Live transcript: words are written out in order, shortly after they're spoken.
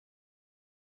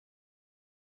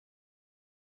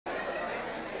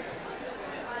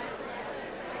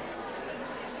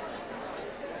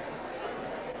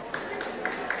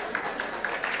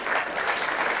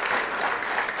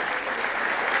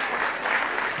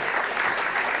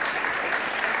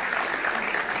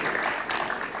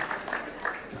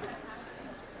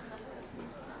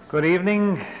Good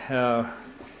evening.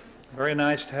 Very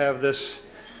nice to have this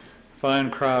fine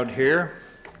crowd here.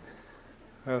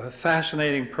 A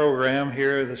fascinating program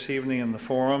here this evening in the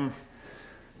forum.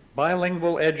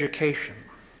 Bilingual education.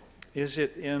 Is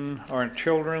it in our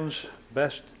children's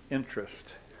best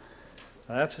interest?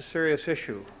 Now, that's a serious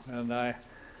issue, and I'm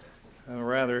a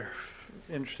rather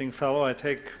interesting fellow. I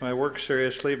take my work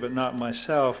seriously, but not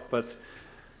myself, but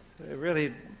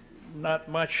really not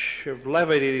much of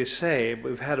levity to say.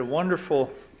 We've had a wonderful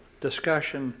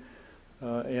discussion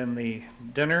in the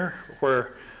dinner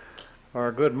where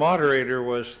our good moderator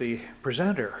was the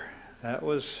presenter. That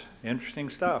was interesting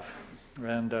stuff.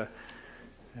 And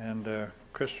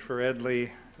Christopher Edley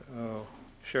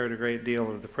shared a great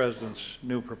deal of the President's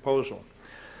new proposal.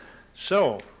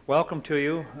 So, welcome to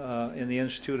you in the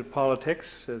Institute of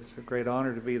Politics. It's a great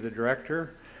honor to be the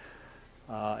director.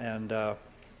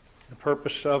 The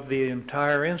purpose of the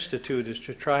entire Institute is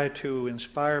to try to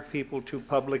inspire people to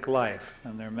public life.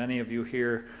 And there are many of you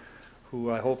here who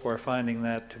I hope are finding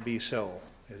that to be so.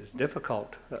 It is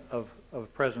difficult of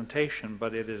presentation,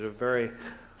 but it is a very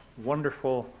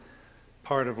wonderful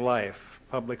part of life,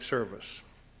 public service.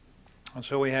 And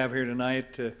so we have here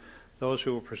tonight those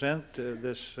who will present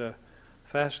this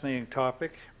fascinating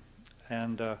topic.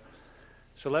 And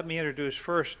so let me introduce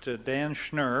first Dan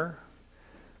Schnurr.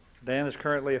 Dan is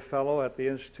currently a fellow at the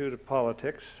Institute of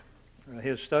Politics.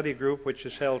 His study group, which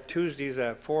is held Tuesdays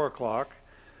at 4 o'clock,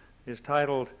 is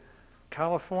titled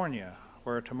California,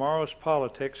 Where Tomorrow's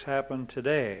Politics Happen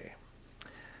Today.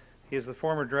 He is the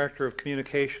former Director of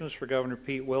Communications for Governor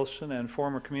Pete Wilson and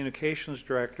former Communications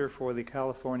Director for the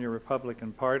California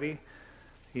Republican Party.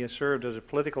 He has served as a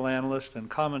political analyst and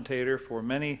commentator for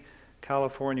many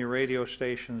California radio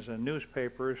stations and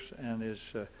newspapers, and is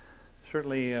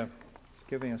certainly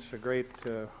giving us a great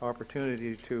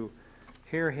opportunity to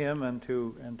hear him and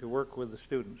to work with the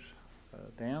students.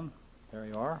 Dan, there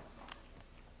you are.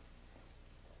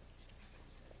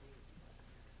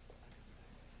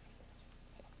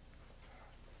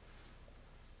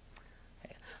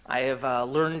 I have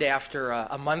learned after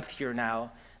a month here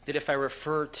now that if I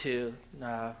refer to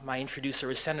my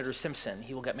introducer as Senator Simpson,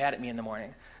 he will get mad at me in the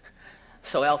morning.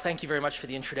 So Al, thank you very much for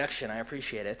the introduction. I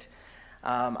appreciate it.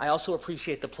 I also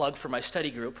appreciate the plug for my study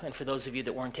group, and for those of you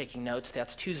that weren't taking notes,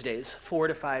 that's Tuesdays, 4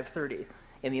 to 5:30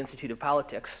 in the Institute of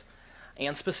Politics.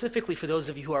 And specifically for those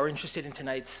of you who are interested in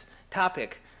tonight's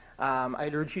topic,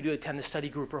 I'd urge you to attend the study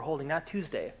group we're holding not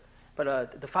Tuesday,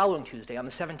 but the following Tuesday, on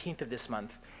the 17th of this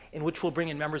month, in which we'll bring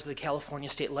in members of the California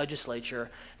State Legislature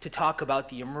to talk about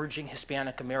the emerging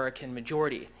Hispanic American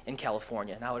majority in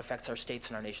California and how it affects our states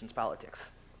and our nation's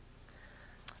politics.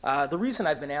 The reason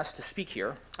I've been asked to speak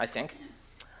here, I think,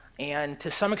 and to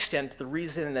some extent the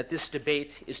reason that this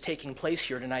debate is taking place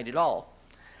here tonight at all,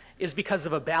 is because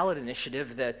of a ballot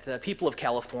initiative that the people of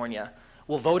California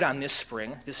will vote on this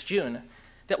spring, this June,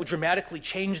 that would dramatically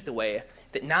change the way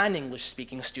that non-English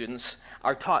speaking students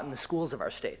are taught in the schools of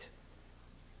our state.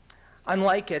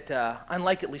 Unlike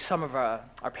at least some of our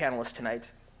panelists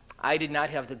tonight, I did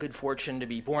not have the good fortune to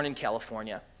be born in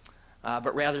California,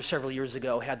 but rather several years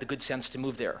ago had the good sense to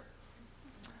move there.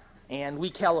 And we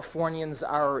Californians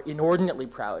are inordinately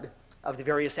proud of the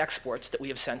various exports that we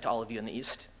have sent to all of you in the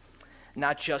East.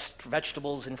 Not just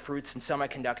vegetables and fruits and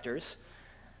semiconductors,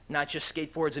 not just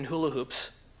skateboards and hula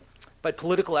hoops, but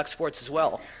political exports as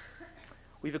well.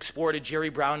 We've exported Jerry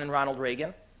Brown and Ronald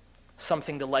Reagan,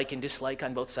 something to like and dislike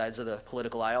on both sides of the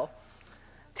political aisle,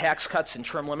 tax cuts and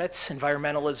term limits,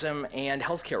 environmentalism, and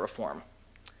healthcare reform.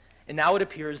 And now it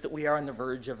appears that we are on the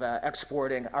verge of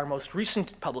exporting our most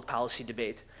recent public policy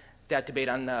debate, that debate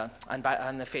on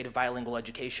the fate of bilingual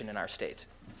education in our state.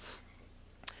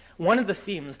 One of the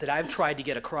themes that I've tried to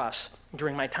get across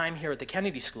during my time here at the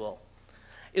Kennedy School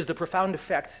is the profound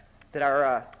effect that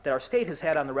our state has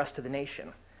had on the rest of the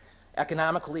nation,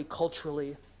 economically,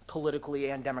 culturally, politically,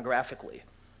 and demographically.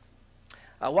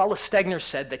 Wallace Stegner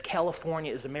said that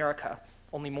California is America,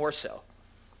 only more so.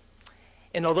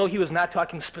 And although he was not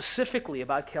talking specifically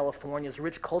about California's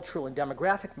rich cultural and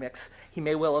demographic mix, he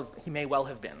may well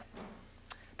have been.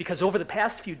 Because over the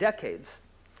past few decades,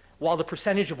 while the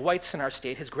percentage of whites in our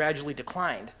state has gradually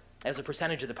declined as a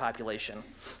percentage of the population,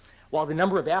 while the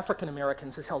number of African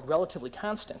Americans has held relatively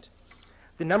constant,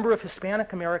 the number of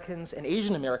Hispanic Americans and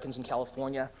Asian Americans in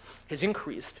California has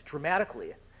increased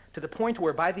dramatically to the point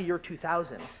where by the year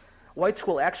 2000, whites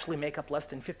will actually make up less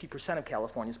than 50% of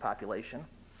California's population.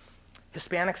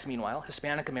 Hispanics, meanwhile,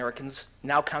 Hispanic Americans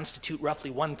now constitute roughly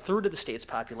 1/3 of the state's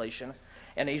population,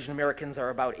 and Asian Americans are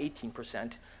about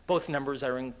 18%. Both numbers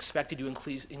are expected to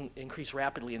increase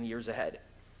rapidly in the years ahead.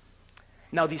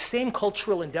 Now, these same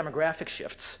cultural and demographic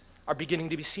shifts are beginning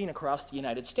to be seen across the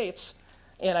United States,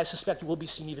 and I suspect will be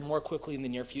seen even more quickly in the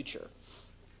near future.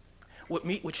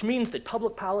 Which means that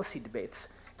public policy debates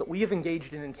that we have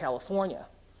engaged in California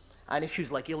on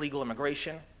issues like illegal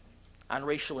immigration, on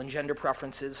racial and gender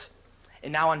preferences,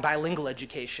 and now on bilingual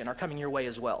education are coming your way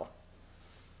as well.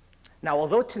 Now,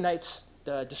 although tonight's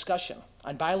discussion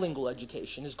on bilingual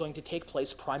education is going to take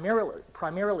place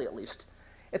primarily at least,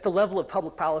 at the level of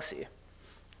public policy,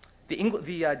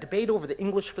 the debate over the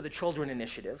English for the Children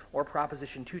initiative, or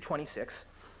Proposition 226,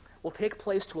 will take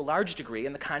place to a large degree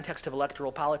in the context of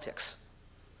electoral politics.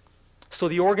 So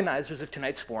the organizers of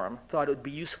tonight's forum thought it would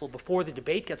be useful before the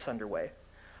debate gets underway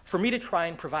for me to try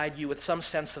and provide you with some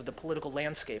sense of the political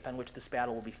landscape on which this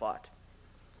battle will be fought.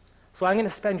 So I'm going to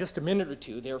spend just a minute or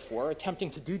two, therefore, attempting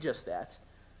to do just that,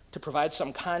 to provide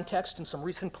some context and some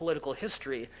recent political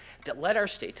history that led our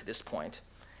state to this point,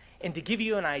 and to give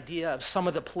you an idea of some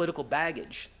of the political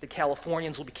baggage that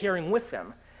Californians will be carrying with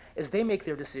them as they make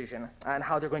their decision on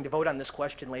how they're going to vote on this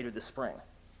question later this spring.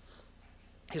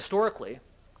 Historically,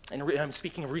 and I'm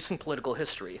speaking of recent political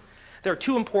history, there are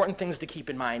two important things to keep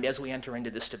in mind as we enter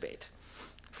into this debate.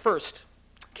 First,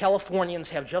 Californians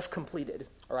have just completed,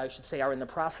 or I should say are in the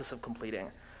process of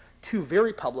completing, two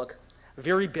very public,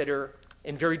 very bitter,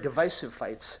 and very divisive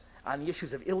fights on the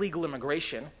issues of illegal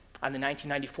immigration on the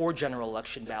 1994 general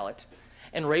election ballot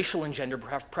and racial and gender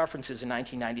preferences in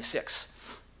 1996.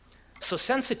 So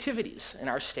sensitivities in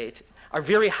our state are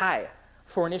very high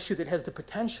for an issue that has the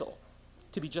potential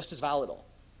to be just as volatile.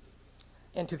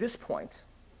 And to this point,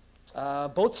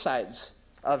 both sides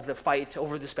of the fight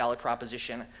over this ballot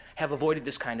proposition have avoided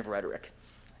this kind of rhetoric.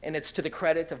 And it's to the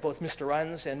credit of both Mr.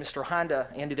 Runz and Mr. Honda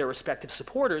and to their respective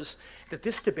supporters that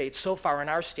this debate so far in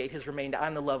our state has remained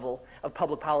on the level of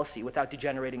public policy without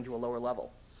degenerating to a lower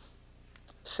level.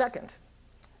 Second,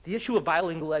 the issue of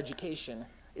bilingual education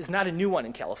is not a new one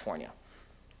in California.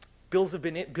 Bills have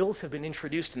been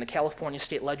introduced in the California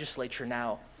state legislature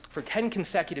now for 10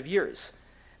 consecutive years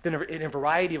in a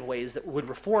variety of ways that would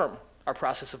reform our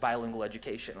process of bilingual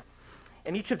education.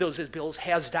 And each of those bills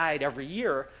has died every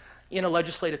year in a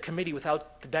legislative committee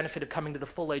without the benefit of coming to the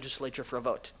full legislature for a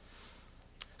vote.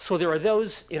 So there are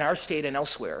those in our state and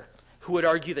elsewhere who would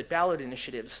argue that ballot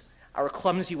initiatives are a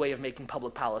clumsy way of making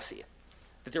public policy,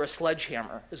 that they're a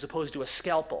sledgehammer as opposed to a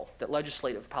scalpel that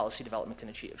legislative policy development can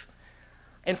achieve.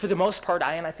 And for the most part,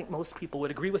 I think most people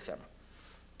would agree with them.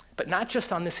 But not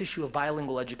just on this issue of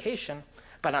bilingual education,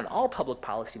 but on all public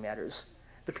policy matters,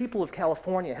 the people of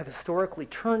California have historically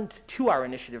turned to our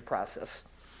initiative process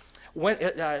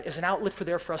as an outlet for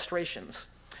their frustrations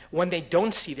when they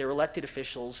don't see their elected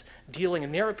officials dealing,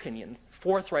 in their opinion,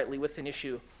 forthrightly with an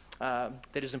issue that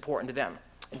is important to them.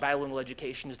 And bilingual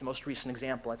education is the most recent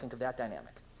example, I think, of that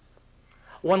dynamic.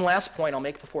 One last point I'll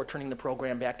make before turning the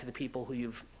program back to the people who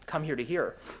you've come here to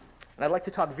hear. And I'd like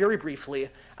to talk very briefly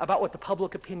about what the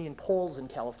public opinion polls in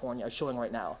California are showing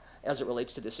right now as it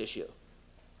relates to this issue.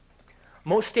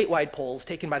 Most statewide polls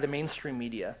taken by the mainstream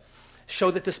media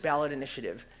show that this ballot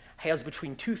initiative has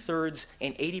between 2/3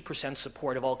 and 80%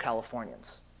 support of all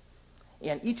Californians.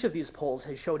 And each of these polls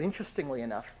has showed, interestingly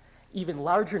enough, even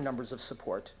larger numbers of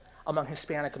support among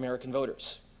Hispanic American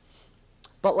voters.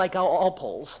 But like all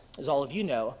polls, as all of you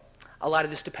know, a lot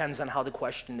of this depends on how the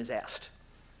question is asked.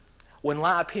 When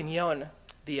La Opinión,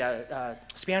 the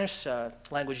Spanish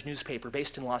language newspaper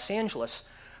based in Los Angeles,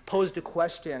 posed a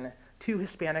question to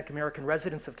Hispanic American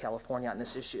residents of California on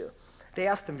this issue, they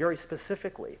asked them very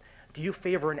specifically, do you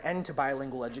favor an end to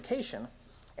bilingual education?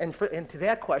 And to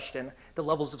that question, the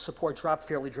levels of support dropped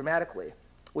fairly dramatically,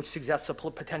 which suggests a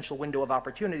potential window of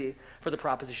opportunity for the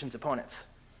proposition's opponents.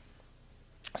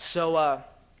 So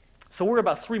we're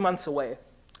about 3 months away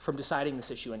from deciding this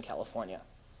issue in California.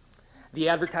 The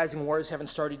advertising wars haven't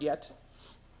started yet.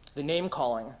 The name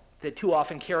calling that too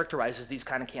often characterizes these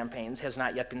kind of campaigns has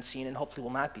not yet been seen and hopefully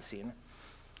will not be seen.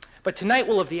 But tonight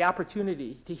we'll have the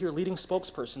opportunity to hear leading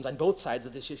spokespersons on both sides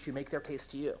of this issue make their case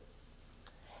to you.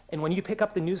 And when you pick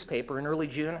up the newspaper in early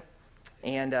June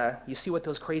and you see what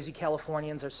those crazy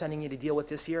Californians are sending you to deal with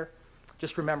this year,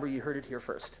 just remember you heard it here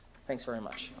first. Thanks very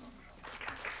much.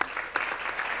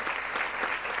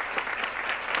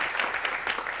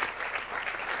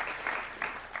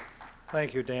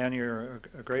 Thank you, Dan. You're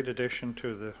a great addition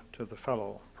to the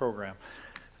fellow program.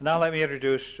 Now let me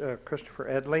introduce Christopher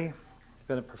Edley. He's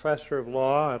been a professor of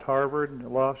law at Harvard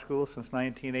Law School since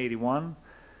 1981.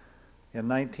 In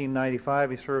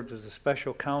 1995, he served as a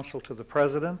special counsel to the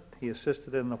president. He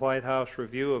assisted in the White House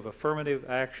review of affirmative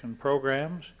action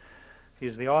programs.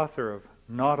 He's the author of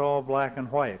Not All Black and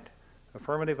White: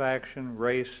 Affirmative Action,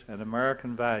 Race, and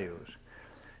American Values.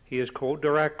 He is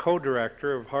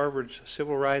co-director of Harvard's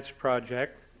Civil Rights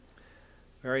Project,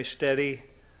 very steady,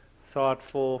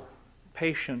 thoughtful,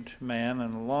 patient man,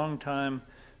 and a longtime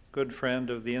good friend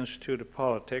of the Institute of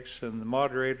Politics and the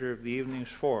moderator of the evening's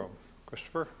forum.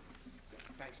 Christopher?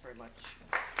 Thanks very much.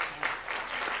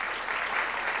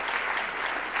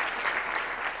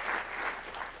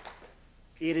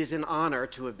 It is an honor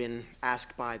to have been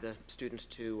asked by the students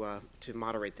to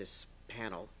moderate this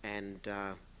panel, and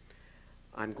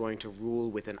I'm going to rule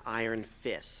with an iron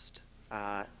fist.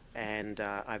 I've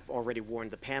already warned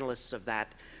the panelists of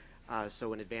that,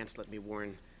 so in advance let me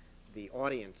warn the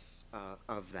audience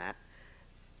of that.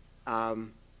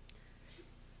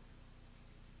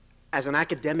 As an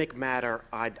academic matter,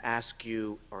 I'd ask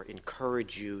you or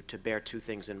encourage you to bear two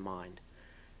things in mind.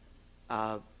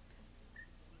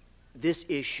 This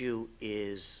issue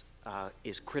is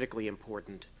critically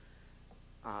important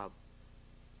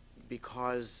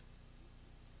because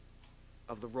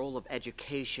of the role of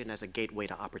education as a gateway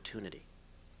to opportunity.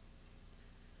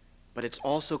 But it's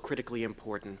also critically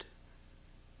important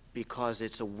because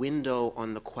it's a window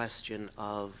on the question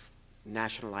of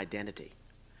national identity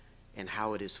and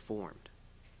how it is formed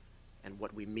and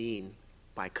what we mean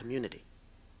by community.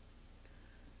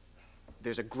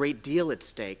 There's a great deal at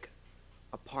stake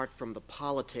apart from the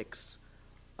politics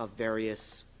of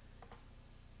various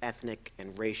ethnic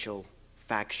and racial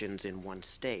factions in one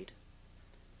state.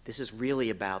 This is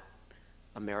really about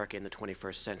America in the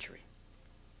 21st century.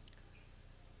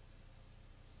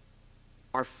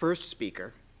 Our first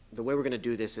speaker, the way we're going to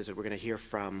do this is that we're going to hear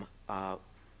from our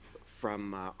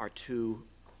two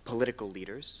political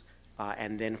leaders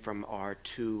and then from our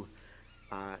two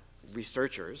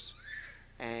researchers,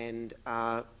 and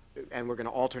we're going to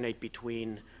alternate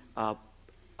between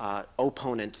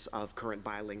opponents of current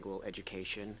bilingual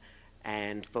education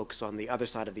and folks on the other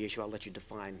side of the issue. I'll let you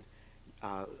define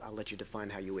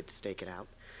how you would stake it out.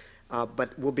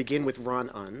 But we'll begin with Ron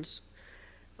Unz,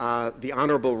 the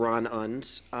Honorable Ron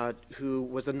Unz, who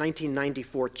was the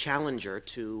 1994 challenger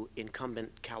to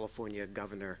incumbent California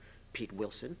Governor Pete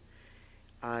Wilson.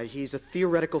 He's a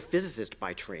theoretical physicist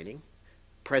by training,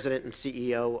 president and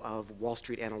CEO of Wall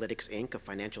Street Analytics, Inc., a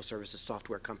financial services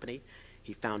software company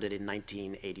he founded in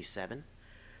 1987.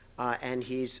 And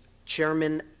he's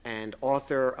chairman and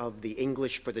author of the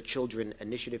English for the Children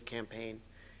Initiative campaign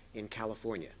in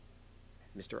California.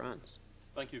 Mr. Unz.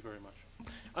 Thank you very much.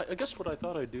 I guess what I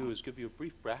thought I'd do is give you a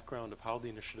brief background of how the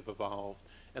initiative evolved,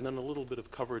 and then a little bit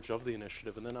of coverage of the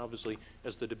initiative, and then obviously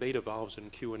as the debate evolves in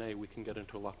Q&A we can get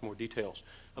into a lot more details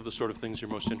of the sort of things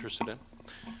you're most interested in.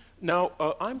 Now,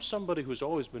 I'm somebody who's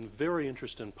always been very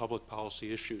interested in public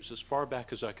policy issues as far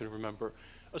back as I can remember,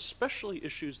 especially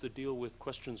issues that deal with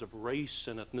questions of race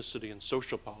and ethnicity and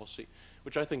social policy,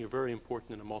 which I think are very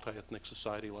important in a multi-ethnic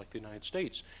society like the United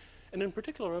States. And in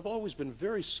particular, I've always been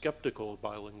very skeptical of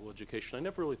bilingual education. I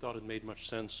never really thought it made much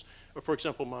sense. For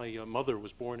example, my mother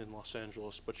was born in Los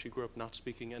Angeles, but she grew up not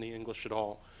speaking any English at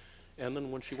all. And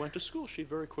then when she went to school, she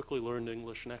very quickly learned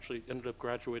English and actually ended up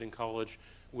graduating college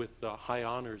with high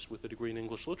honors with a degree in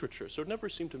English literature. So it never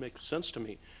seemed to make sense to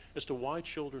me as to why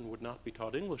children would not be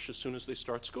taught English as soon as they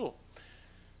start school.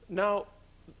 Now,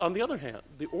 on the other hand,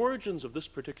 the origins of this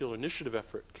particular initiative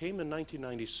effort came in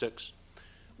 1996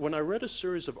 when I read a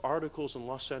series of articles in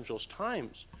Los Angeles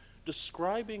Times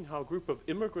describing how a group of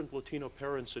immigrant Latino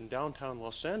parents in downtown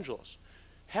Los Angeles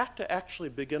had to actually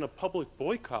begin a public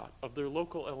boycott of their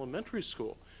local elementary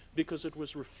school because it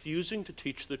was refusing to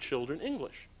teach the children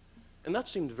English. And that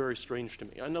seemed very strange to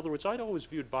me. In other words, I'd always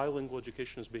viewed bilingual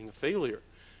education as being a failure,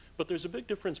 but there's a big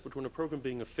difference between a program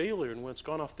being a failure and when it's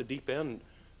gone off the deep end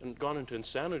and gone into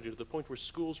insanity to the point where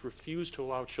schools refuse to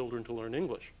allow children to learn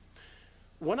English.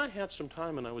 When I had some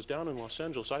time and I was down in Los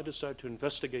Angeles, I decided to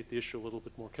investigate the issue a little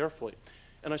bit more carefully.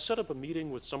 And I set up a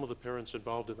meeting with some of the parents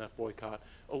involved in that boycott,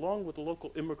 along with a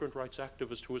local immigrant rights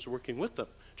activist who was working with them,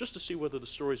 just to see whether the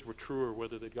stories were true or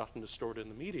whether they'd gotten distorted in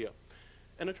the media.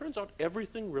 And it turns out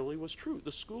everything really was true.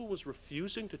 The school was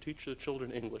refusing to teach the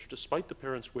children English, despite the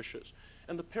parents' wishes.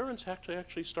 And the parents had to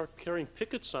actually start carrying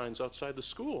picket signs outside the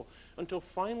school until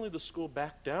finally the school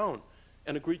backed down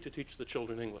and agreed to teach the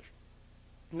children English.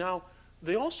 Now,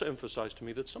 they also emphasized to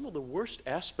me that some of the worst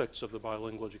aspects of the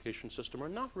bilingual education system are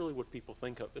not really what people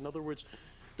think of. In other words,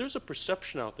 there's a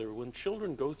perception out there when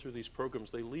children go through these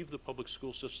programs, they leave the public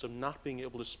school system not being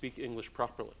able to speak English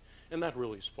properly. And that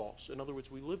really is false. In other words,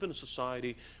 we live in a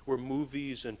society where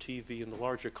movies and TV and the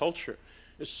larger culture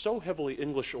is so heavily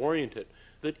English-oriented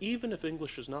that even if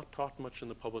English is not taught much in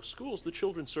the public schools, the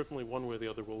children certainly one way or the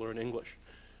other will learn English.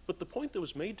 But the point that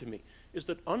was made to me is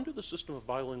that under the system of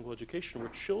bilingual education, where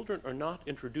children are not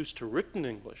introduced to written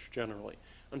English generally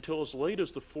until as late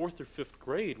as the 4th or 5th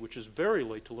grade, which is very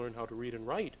late to learn how to read and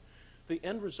write, the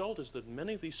end result is that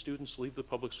many of these students leave the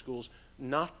public schools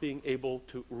not being able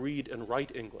to read and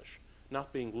write English,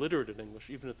 not being literate in English,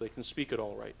 even if they can speak it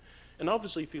all right. And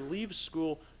obviously, if you leave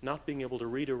school not being able to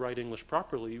read or write English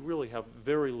properly, you really have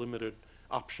very limited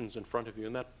options in front of you,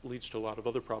 and that leads to a lot of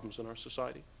other problems in our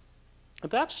society.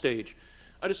 At that stage,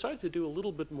 I decided to do a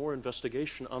little bit more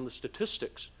investigation on the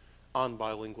statistics on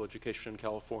bilingual education in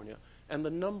California, and the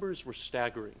numbers were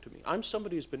staggering to me. I'm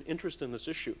somebody who's been interested in this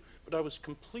issue, but I was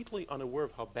completely unaware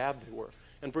of how bad they were,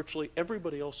 and virtually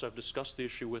everybody else I've discussed the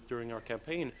issue with during our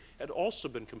campaign had also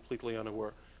been completely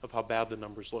unaware of how bad the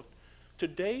numbers looked.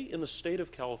 Today in the state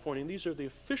of California, and these are the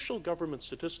official government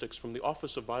statistics from the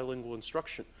Office of Bilingual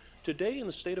Instruction, today in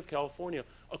the state of California,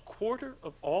 1/4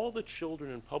 of all the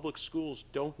children in public schools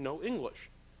don't know English.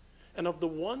 And of the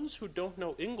ones who don't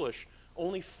know English,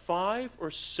 only 5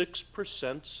 or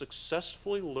 6%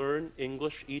 successfully learn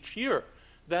English each year.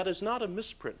 That is not a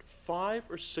misprint, 5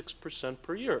 or 6%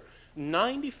 per year.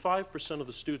 95% of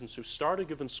the students who start a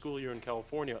given school year in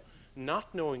California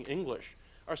not knowing English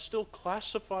are still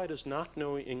classified as not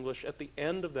knowing English at the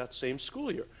end of that same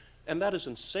school year. And that is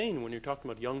insane when you're talking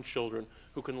about young children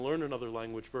who can learn another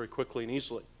language very quickly and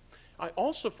easily. I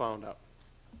also found out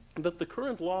that the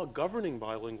current law governing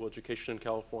bilingual education in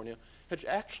California had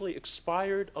actually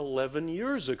expired 11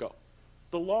 years ago.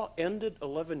 The law ended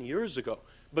 11 years ago.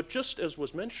 But just as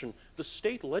was mentioned, the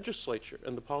state legislature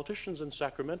and the politicians in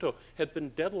Sacramento had been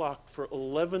deadlocked for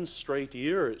 11 straight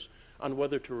years on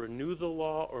whether to renew the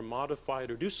law or modify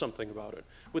it or do something about it.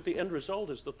 With the end result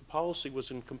is that the policy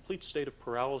was in a complete state of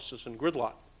paralysis and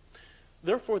gridlock.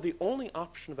 Therefore, the only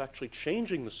option of actually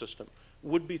changing the system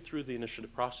would be through the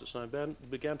initiative process. And I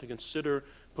began to consider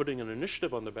putting an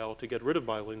initiative on the ballot to get rid of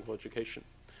bilingual education.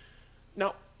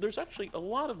 Now, there's actually a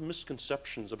lot of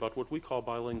misconceptions about what we call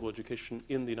bilingual education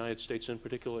in the United States, in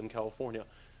particular in California.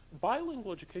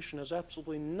 Bilingual education has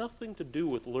absolutely nothing to do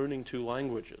with learning 2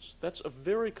 languages. That's a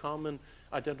very common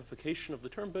identification of the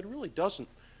term, but it really doesn't.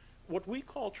 What we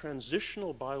call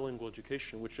transitional bilingual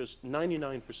education, which is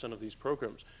 99% of these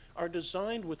programs, are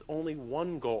designed with only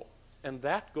one goal, and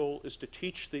that goal is to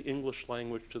teach the English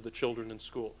language to the children in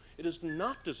school. It is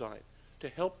not designed to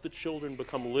help the children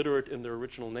become literate in their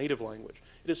original native language.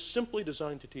 It is simply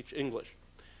designed to teach English.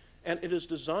 And it is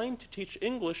designed to teach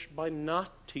English by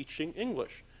not teaching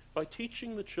English, by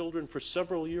teaching the children for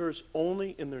several years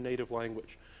only in their native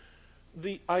language.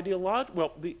 The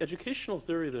educational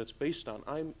theory that it's based on,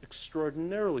 I'm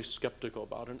extraordinarily skeptical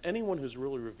about, and anyone who's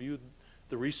really reviewed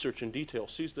the research in detail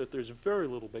sees that there's very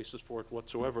little basis for it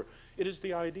whatsoever. It is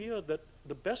the idea that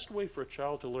the best way for a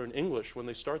child to learn English when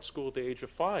they start school at the age of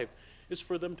 5 is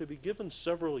for them to be given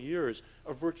several years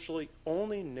of virtually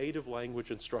only native language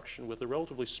instruction with a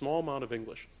relatively small amount of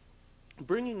English,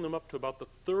 bringing them up to about the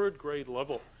 3rd grade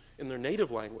level in their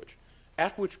native language,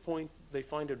 at which point they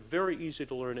find it very easy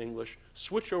to learn English,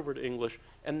 switch over to English,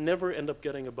 and never end up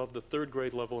getting above the 3rd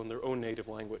grade level in their own native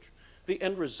language. The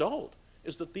end result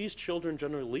is that these children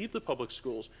generally leave the public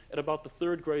schools at about the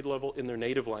 3rd grade level in their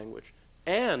native language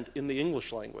and in the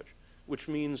English language, which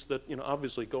means that,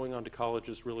 obviously going on to college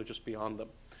is really just beyond them.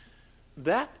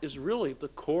 That is really the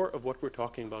core of what we're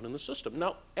talking about in the system.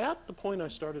 Now, at the point I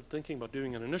started thinking about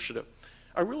doing an initiative,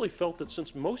 I really felt that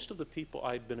since most of the people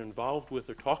I'd been involved with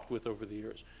or talked with over the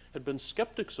years had been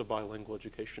skeptics of bilingual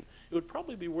education, it would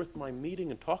probably be worth my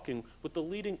meeting and talking with the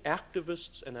leading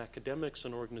activists and academics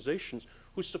and organizations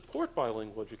who support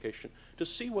bilingual education to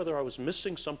see whether I was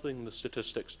missing something in the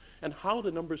statistics and how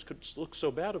the numbers could look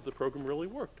so bad if the program really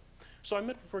worked. So I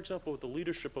met, for example, with the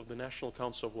leadership of the National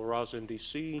Council of La Raza in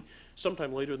DC.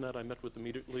 Sometime later than that, I met with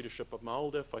the leadership of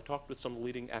MALDEF. I talked with some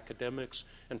leading academics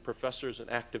and professors and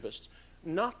activists.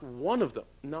 Not one of them,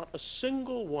 not a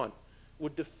single one,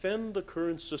 would defend the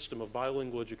current system of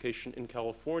bilingual education in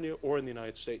California or in the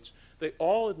United States. They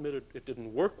all admitted it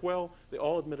didn't work well. They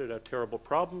all admitted it had terrible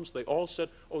problems. They all said,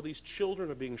 oh, these children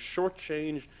are being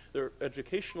shortchanged. Their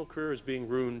educational career is being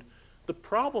ruined. The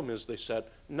problem is, they said,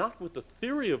 not with the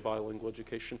theory of bilingual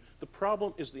education. The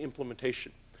problem is the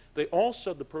implementation. They all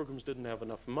said the programs didn't have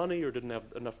enough money or didn't have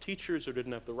enough teachers or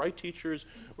didn't have the right teachers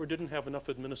or didn't have enough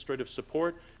administrative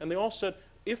support. And they all said,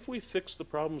 if we fix the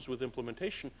problems with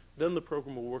implementation, then the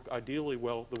program will work ideally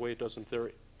well the way it does in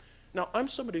theory. Now, I'm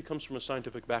somebody who comes from a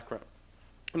scientific background.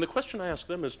 And the question I ask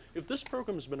them is, if this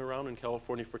program has been around in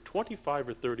California for 25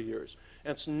 or 30 years,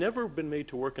 and it's never been made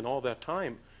to work in all that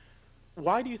time,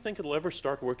 why do you think it'll ever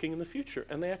start working in the future?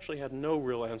 And they actually had no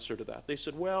real answer to that. They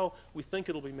said, well, we think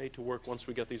it'll be made to work once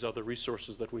we get these other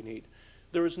resources that we need.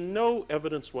 There is no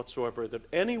evidence whatsoever that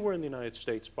anywhere in the United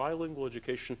States bilingual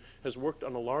education has worked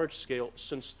on a large scale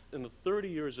since in the 30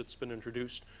 years it's been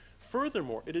introduced.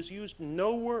 Furthermore, it is used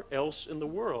nowhere else in the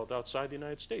world outside the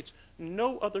United States.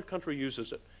 No other country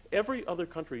uses it. Every other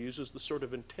country uses the sort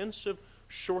of intensive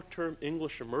short-term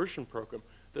English immersion program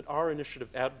that our initiative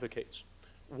advocates.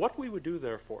 What we would do,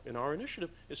 therefore, in our initiative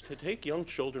is to take young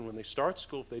children when they start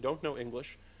school, if they don't know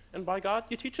English, and by God,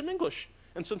 you teach them English.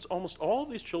 And since almost all of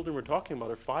these children we're talking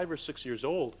about are 5 or 6 years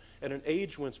old, at an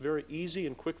age when it's very easy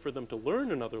and quick for them to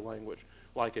learn another language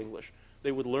like English,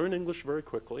 they would learn English very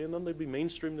quickly, and then they'd be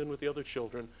mainstreamed in with the other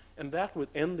children, and that would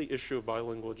end the issue of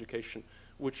bilingual education,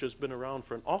 which has been around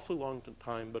for an awfully long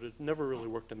time, but it never really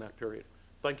worked in that period.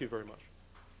 Thank you very much.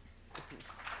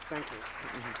 Thank you.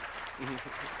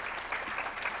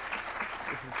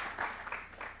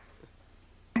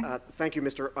 Thank you,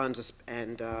 Mr. Unz,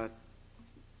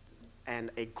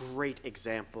 and a great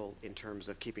example in terms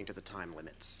of keeping to the time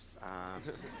limits.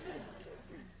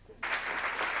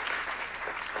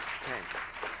 Okay.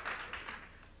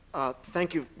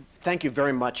 Thank you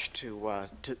very much to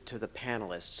the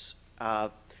panelists.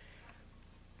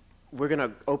 We're going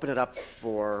to open it up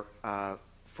for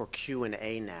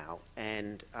Q&A now,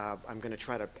 and I'm going to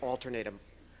try to alternate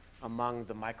among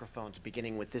the microphones,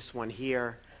 beginning with this one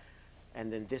here,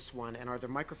 and then this one. And are there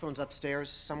microphones upstairs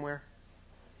somewhere?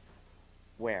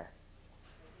 Where?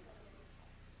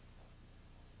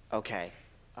 Okay.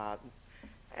 But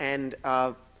I'm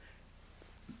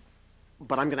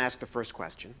going to ask the first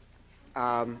question.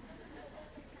 And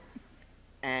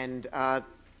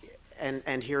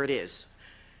here it is.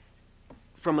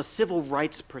 From a civil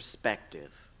rights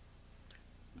perspective,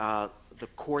 the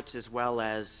courts as well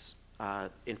as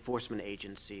enforcement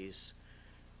agencies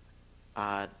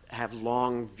have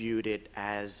long viewed it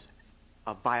as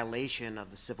a violation of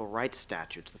the civil rights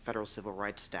statutes, the federal civil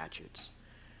rights statutes,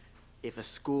 if a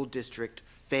school district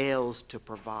fails to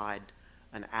provide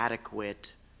an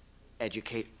adequate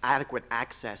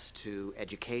access to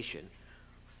education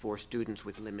for students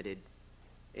with limited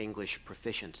English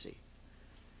proficiency.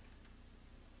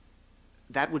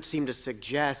 That would seem to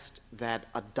suggest that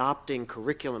adopting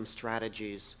curriculum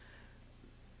strategies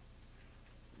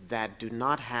that do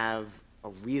not have a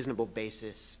reasonable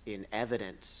basis in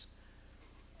evidence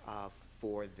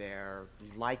for their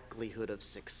likelihood of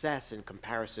success in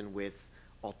comparison with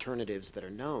alternatives that are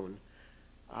known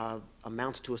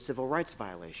amounts to a civil rights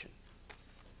violation.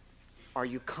 Are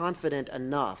you confident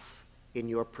enough in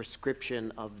your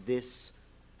prescription of this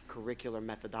curricular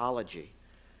methodology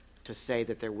to say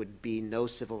that there would be no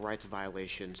civil rights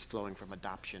violations flowing from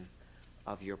adoption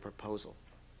of your proposal?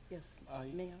 Yes.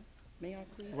 May I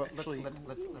please? Well,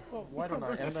 why don't I?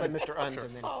 Let's let Mr. Unz Sure.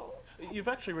 and then. You've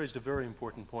actually raised a very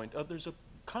important point. There's a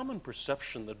common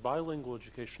perception that bilingual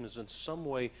education is in some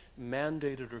way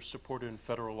mandated or supported in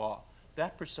federal law.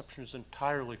 That perception is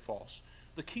entirely false.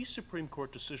 The key Supreme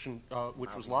Court decision,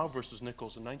 which was Lau versus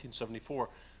Nichols in 1974,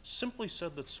 simply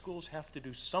said that schools have to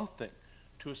do something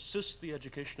to assist the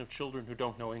education of children who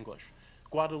don't know English.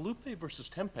 Guadalupe versus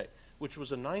Tempe, which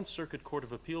was a Ninth Circuit Court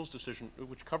of Appeals decision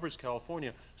which covers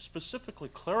California, specifically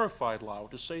clarified Lau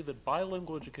to say that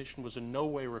bilingual education was in no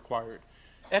way required.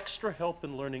 Extra help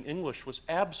in learning English was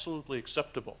absolutely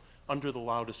acceptable under the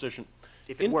Lau decision.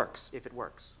 If it works.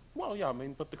 Well, yeah, I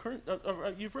mean, but the current,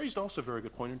 you've raised also a very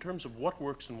good point in terms of what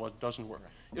works and what doesn't work.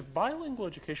 If bilingual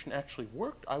education actually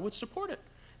worked, I would support it.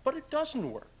 But it doesn't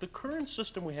work. The current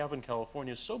system we have in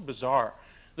California is so bizarre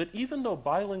that even though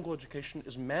bilingual education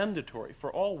is mandatory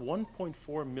for all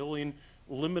 1.4 million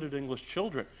limited English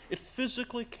children, it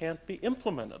physically can't be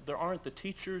implemented. There aren't the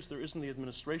teachers, there isn't the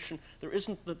administration, there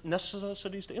isn't the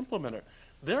necessities to implement it.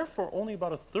 Therefore, only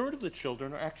about a third of the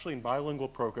children are actually in bilingual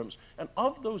programs. And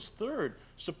of those third,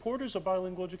 supporters of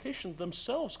bilingual education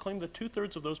themselves claim that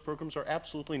 2/3 of those programs are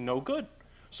absolutely no good.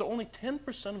 So only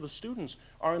 10% of the students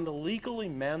are in the legally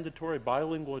mandatory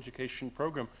bilingual education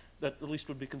program that at least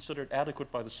would be considered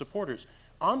adequate by the supporters.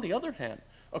 On the other hand,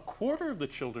 a quarter of the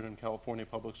children in California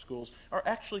public schools are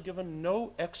actually given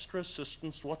no extra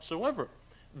assistance whatsoever.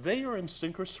 They are in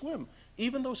sink or swim,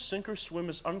 even though sink or swim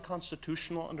is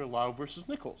unconstitutional under Lau versus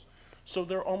Nichols. So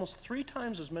there are almost 3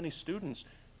 times as many students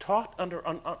taught under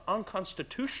an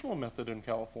unconstitutional method in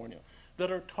California that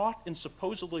are taught in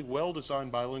supposedly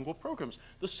well-designed bilingual programs.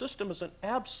 The system is an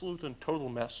absolute and total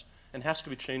mess and has to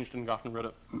be changed and gotten rid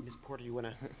of. Ms. Porter, you want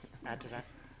to add to that?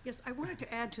 Yes, I wanted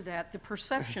to add to that the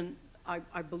perception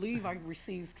I believe I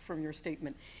received from your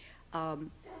statement.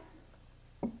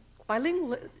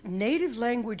 bilingual native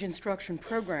language instruction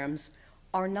programs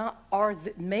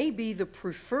may be the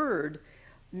preferred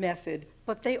method,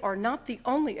 but they are not the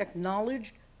only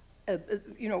acknowledged.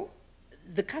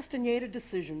 The Castaneda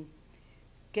decision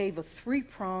gave a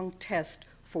three-pronged test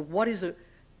for what is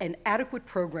an adequate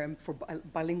program for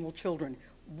bilingual children.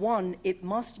 One, it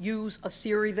must use a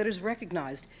theory that is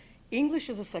recognized. English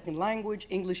as a second language,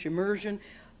 English immersion,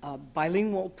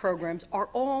 bilingual programs are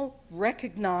all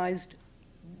recognized.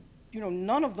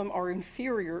 None of them are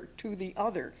inferior to the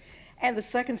other. And the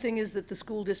second thing is that the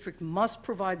school district must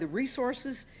provide the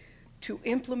resources to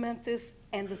implement this.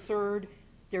 And the third,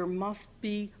 there must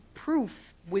be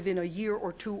proof within a year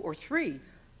or two or three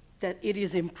that it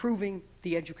is improving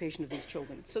the education of these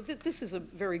children. So this is a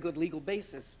very good legal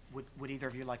basis. Would either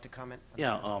of you like to comment?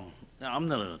 Yeah, I'm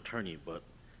not an attorney, but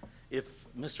if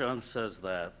Mr. Unz says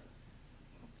that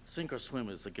sink or swim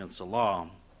is against the law,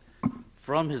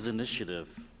 from his initiative,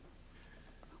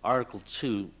 Article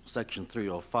 2, Section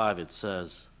 305, it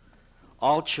says,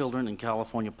 all children in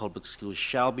California public schools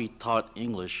shall be taught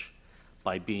English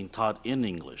by being taught in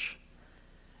English.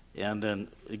 And then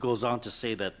it goes on to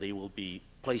say that they will be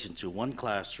placed into one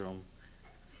classroom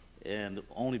and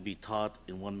only be taught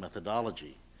in one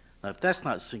methodology. Now, if that's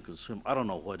not sink or swim, I don't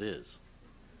know what is.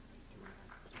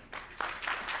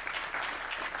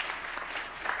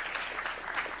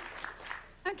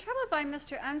 I'm troubled by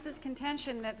Mr. Unz's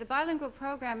contention that the bilingual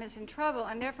program is in trouble,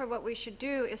 and therefore what we should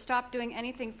do is stop doing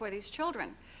anything for these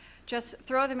children. Just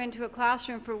throw them into a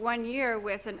classroom for 1 year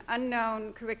with an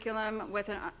unknown curriculum, with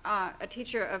a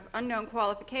teacher of unknown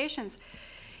qualifications.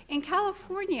 In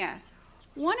California,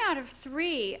 1 out of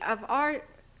 3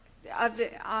 of the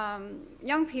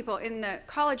young people in the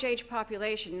college-age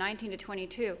population, 19 to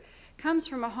 22, comes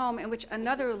from a home in which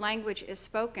another language is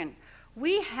spoken.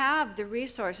 We have the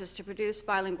resources to produce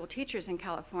bilingual teachers in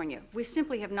California. We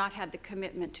simply have not had the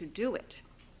commitment to do it.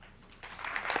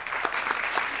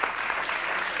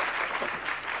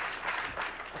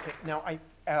 Okay, now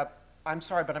I'm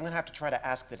sorry, but I'm going to have to try to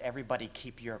ask that everybody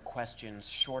keep your questions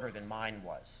shorter than mine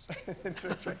was.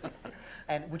 That's right.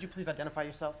 And would you please identify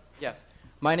yourself? Yes.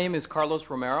 My name is Carlos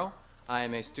Romero. I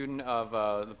am a student of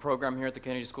the program here at the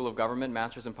Kennedy School of Government,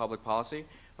 Master's in Public Policy.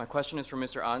 My question is for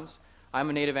Mr. Unz. I'm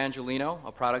a native Angelino,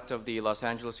 a product of the Los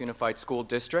Angeles Unified School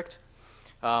District.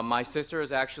 My sister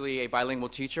is actually a bilingual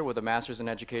teacher with a Master's in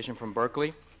Education from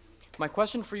Berkeley. My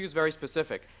question for you is very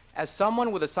specific. As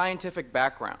someone with a scientific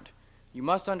background, you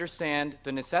must understand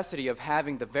the necessity of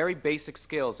having the very basic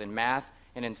skills in math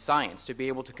and in science to be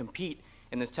able to compete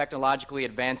in this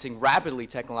rapidly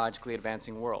technologically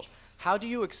advancing world. How do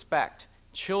you expect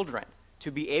children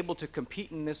to be able to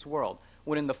compete in this world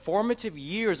when in the formative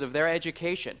years of their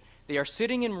education, they are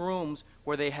sitting in rooms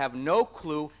where they have no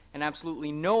clue and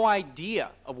absolutely no idea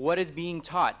of what is being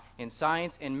taught in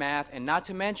science and math, and not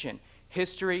to mention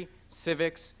history,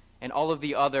 civics, and all of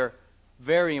the other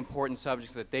very important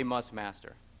subjects that they must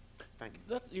master? Thank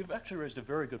you. You've actually raised a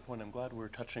very good point. I'm glad we're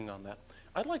touching on that.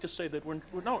 I'd like to say that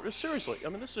no, seriously, I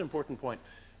mean, this is an important point.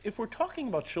 If we're talking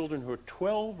about children who are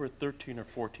 12 or 13 or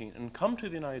 14 and come to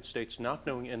the United States not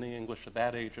knowing any English at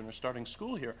that age and are starting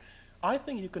school here, I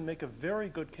think you can make a very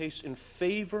good case in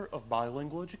favor of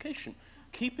bilingual education,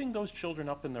 keeping those children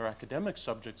up in their academic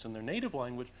subjects in their native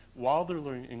language while they're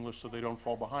learning English so they don't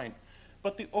fall behind.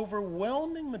 But the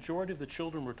overwhelming majority of the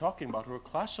children we're talking about who are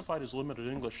classified as limited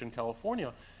English in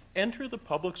California enter the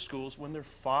public schools when they're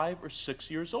 5 or 6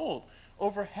 years old.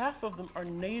 Over half of them are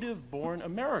native-born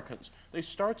Americans. They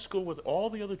start school with all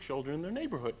the other children in their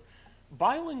neighborhood.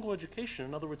 Bilingual education,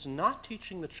 in other words, not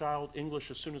teaching the child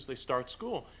English as soon as they start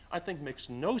school, I think makes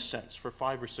no sense for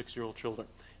 5 or 6-year-old children.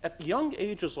 At young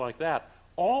ages like that,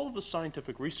 all of the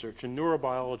scientific research in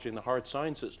neurobiology and the hard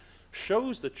sciences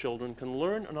shows that children can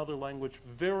learn another language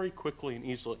very quickly and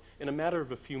easily in a matter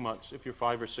of a few months if you're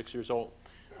 5 or 6 years old.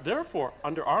 Therefore,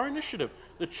 under our initiative,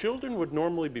 the children would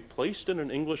normally be placed in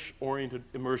an English-oriented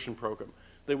immersion program.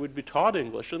 They would be taught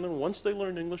English, and then once they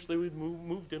learned English, they would be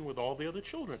moved in with all the other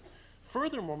children.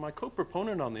 Furthermore, my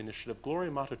co-proponent on the initiative,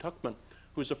 Gloria Mata-Tuckman,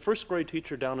 who's a first-grade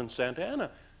teacher down in Santa Ana,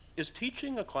 is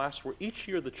teaching a class where each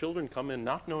year the children come in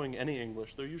not knowing any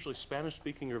English. They're usually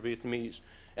Spanish-speaking or Vietnamese.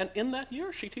 And in that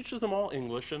year, she teaches them all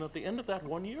English, and at the end of that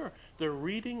 1 year, they're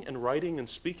reading and writing and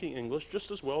speaking English just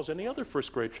as well as any other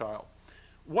first-grade child.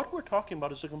 What we're talking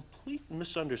about is a complete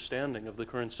misunderstanding of the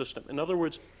current system. In other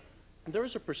words, there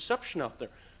is a perception out there.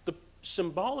 The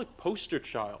symbolic poster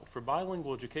child for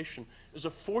bilingual education is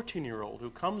a 14-year-old who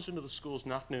comes into the schools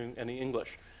not knowing any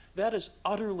English. That is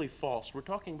utterly false. We're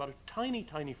talking about a tiny,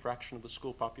 tiny fraction of the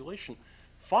school population.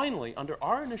 Finally, under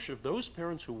our initiative, those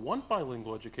parents who want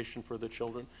bilingual education for their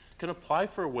children can apply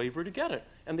for a waiver to get it.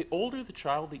 And the older the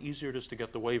child, the easier it is to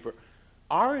get the waiver.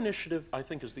 Our initiative, I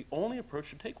think, is the only approach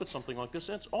to take with something like this,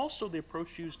 and it's also the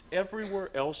approach used everywhere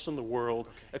else in the world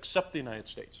except the United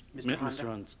States. Mr. Honda? Mr.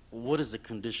 Hunt, what is the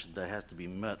condition that has to be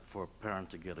met for a parent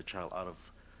to get a child out of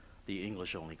the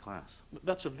English-only class?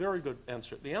 That's a very good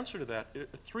answer. The answer to that,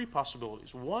 three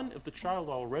possibilities. One, if the child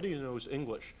already knows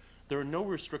English, there are no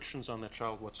restrictions on that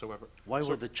child whatsoever. Why So-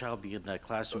 would the child be in that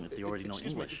classroom if they already know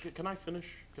Excuse me, English? can I finish?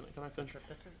 Can I finish?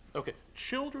 Okay.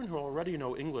 Children who already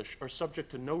know English are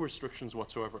subject to no restrictions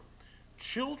whatsoever.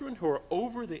 Children who are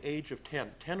over the age of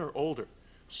 10 or older,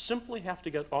 simply have to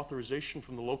get authorization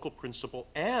from the local principal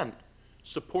and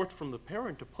support from the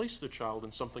parent to place the child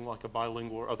in something like a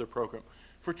bilingual or other program.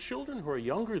 For children who are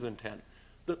younger than 10,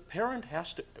 the parent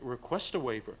has to request a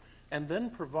waiver and then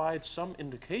provide some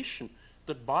indication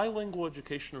that bilingual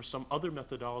education or some other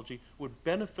methodology would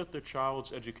benefit their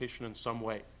child's education in some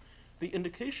way. The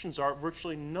indications are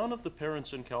virtually none of the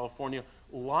parents in California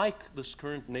like this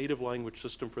current native language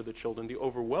system for the children. The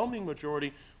overwhelming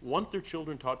majority want their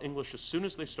children taught English as soon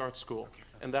as they start school,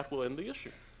 and that will end the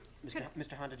issue.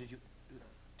 Mr. Honda, did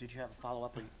you have a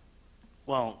follow-up?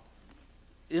 Well,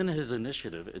 in his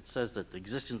initiative, it says that the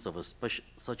existence of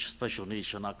such special needs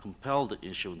shall not compel the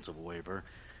issuance of a waiver,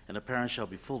 and a parent shall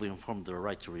be fully informed of their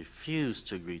right to refuse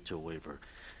to agree to a waiver.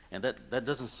 And that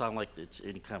doesn't sound like it's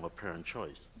any kind of a parent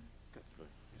choice.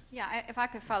 Yeah, if I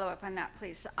could follow up on that,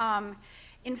 please.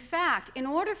 In fact, in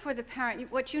order for the parent,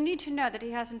 what you need to know that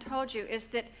he hasn't told you is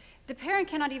that the parent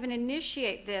cannot even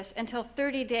initiate this until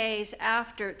 30 days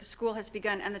after the school has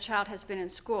begun and the child has been in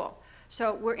school.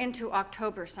 So we're into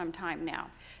October sometime now.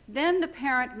 Then the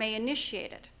parent may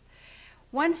initiate it.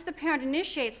 Once the parent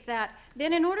initiates that,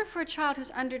 then in order for a child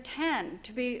who's under 10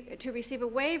 to receive a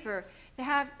waiver,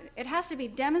 it has to be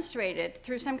demonstrated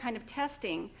through some kind of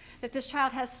testing that this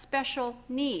child has special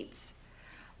needs.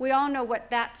 We all know what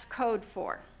that's code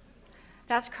for.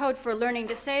 That's code for learning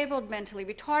disabled, mentally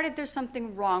retarded. There's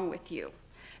something wrong with you.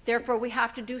 Therefore, we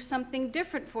have to do something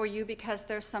different for you because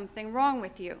there's something wrong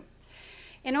with you.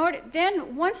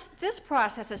 Then once this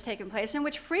process has taken place, and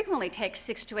which frequently takes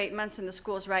 6 to 8 months in the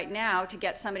schools right now to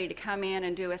get somebody to come in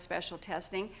and do a special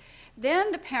testing,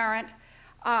 then the parent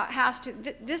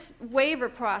this waiver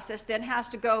process then has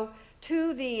to go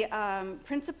to the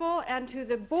principal and to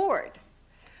the board.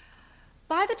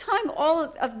 By the time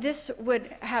all of this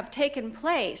would have taken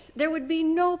place, there would be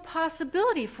no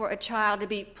possibility for a child to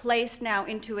be placed now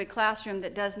into a classroom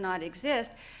that does not exist.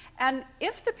 And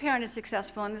if the parent is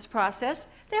successful in this process,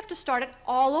 they have to start it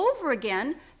all over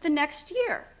again the next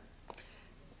year.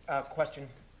 Question?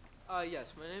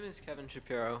 Yes, my name is Kevin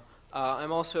Shapiro.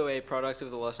 I'm also a product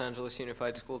of the Los Angeles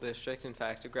Unified School District, in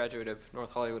fact, a graduate of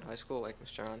North Hollywood High School, like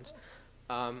Mr. Hans.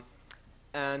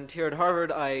 And here at Harvard,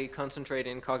 I concentrate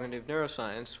in cognitive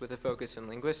neuroscience with a focus in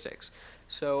linguistics.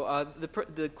 So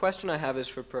the question I have is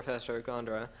for Professor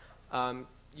Gondra.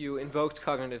 You invoked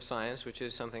cognitive science, which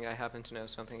is something I happen to know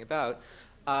something about,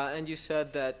 and you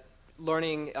said that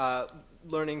learning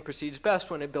proceeds best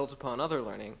when it builds upon other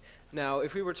learning. Now,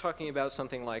 if we were talking about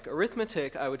something like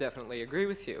arithmetic, I would definitely agree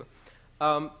with you.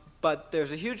 But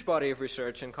there's a huge body of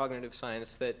research in cognitive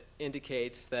science that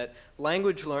indicates that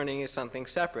language learning is something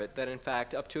separate, that in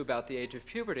fact, up to about the age of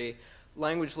puberty,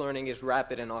 language learning is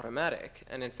rapid and automatic.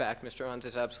 And in fact, Mr. Hans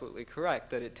is absolutely correct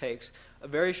that it takes a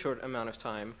very short amount of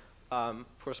time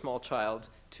for a small child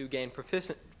to gain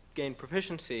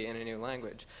proficiency in a new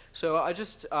language. So I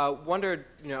just wondered,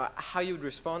 how you would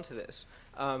respond to this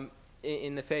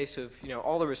in the face of,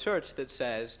 all the research that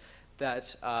says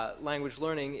that language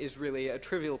learning is really a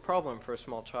trivial problem for a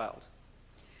small child.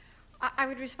 I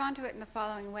would respond to it in the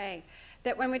following way,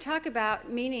 that when we talk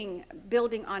about meaning,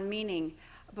 building on meaning,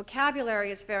 vocabulary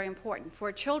is very important.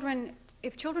 For children,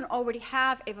 if children already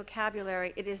have a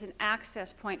vocabulary, it is an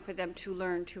access point for them to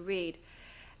learn to read.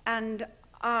 And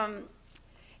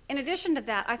in addition to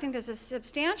that, I think there's a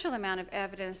substantial amount of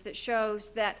evidence that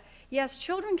shows that, yes,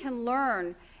 children can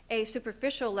learn a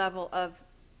superficial level of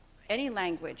any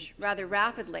language rather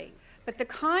rapidly, but the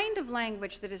kind of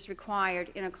language that is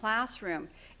required in a classroom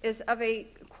is of a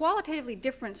qualitatively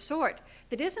different sort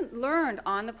that isn't learned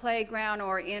on the playground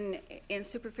or in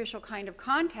superficial kind of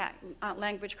contact,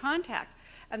 language contact.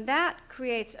 And that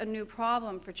creates a new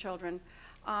problem for children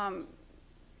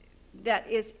that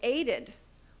is aided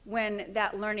when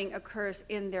that learning occurs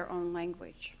in their own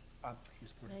language.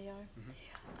 May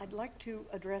I? I'd like to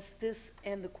address this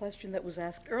and the question that was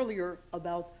asked earlier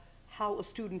about how a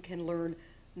student can learn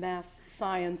math,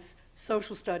 science,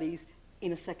 social studies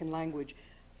in a second language.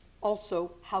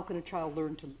 Also, how can a child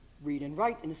learn to read and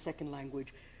write in a second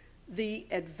language. The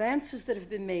advances that have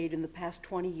been made in the past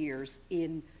 20 years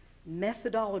in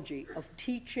methodology of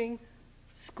teaching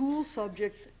school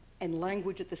subjects and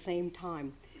language at the same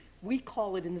time, we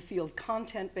call it in the field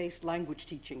content-based language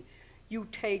teaching. You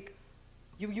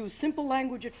use simple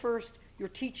language at first, you're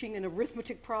teaching an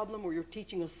arithmetic problem or you're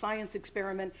teaching a science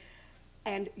experiment,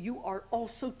 and you are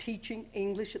also teaching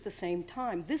English at the same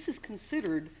time. This is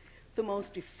considered the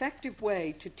most effective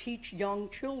way to teach young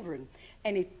children,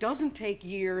 and it doesn't take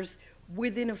years.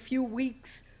 Within a few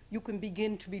weeks, you can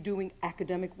begin to be doing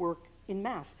academic work in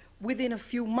math. Within a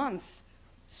few months,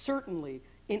 certainly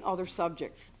in other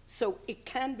subjects. So it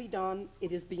can be done,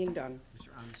 it is being done. Mr.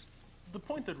 Unz. The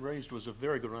point that raised was a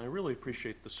very good one. I really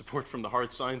appreciate the support from the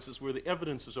hard sciences where the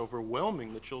evidence is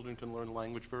overwhelming that children can learn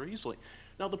language very easily.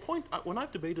 Now the point, when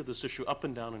I've debated this issue up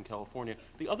and down in California,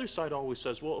 the other side always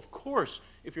says, well, of course,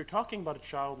 if you're talking about a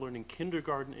child learning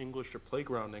kindergarten English or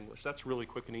playground English, that's really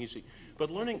quick and easy.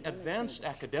 But learning advanced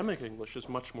academic English is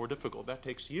much more difficult. That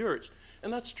takes years.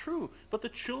 And that's true. But the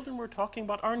children we're talking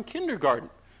about are in kindergarten.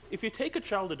 If you take a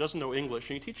child that doesn't know English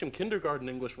and you teach him kindergarten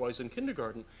English while he's in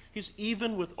kindergarten, he's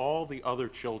even with all the other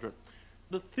children.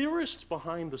 The theorists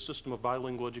behind the system of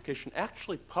bilingual education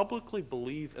actually publicly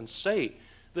believe and say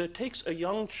that it takes a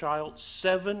young child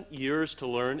 7 years to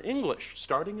learn English,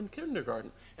 starting in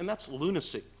kindergarten, and that's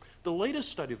lunacy. The latest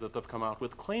study that they've come out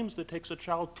with claims that it takes a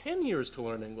child 10 years to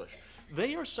learn English.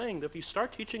 They are saying that if you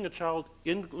start teaching a child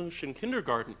English in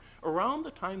kindergarten, around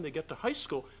the time they get to high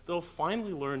school, they'll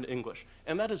finally learn English.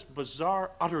 And that is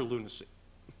bizarre, utter lunacy.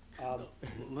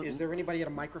 Is there anybody at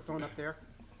a microphone up there?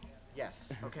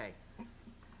 Yes, okay.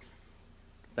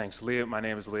 Thanks, Leo. My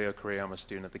name is Leo Correa. I'm a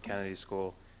student at the Kennedy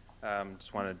School.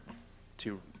 Just wanted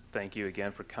to thank you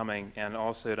again for coming, and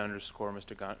also to underscore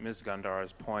Ms.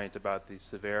 Gandara's point about the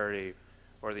severity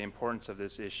or the importance of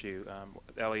this issue.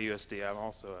 LAUSD, I'm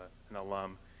also an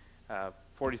alum.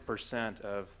 40%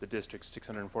 of the district's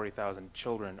 640,000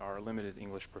 children are limited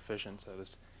English proficient, so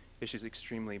this issue is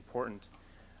extremely important.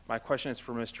 My question is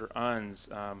for Mr. Unz.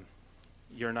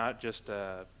 You're not just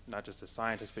a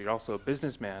scientist, but you're also a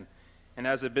businessman. And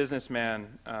as a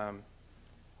businessman,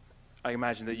 I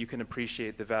imagine that you can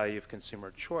appreciate the value of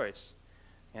consumer choice.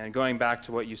 And going back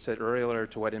to what you said earlier,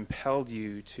 to what impelled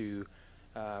you to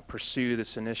pursue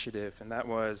this initiative, and that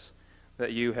was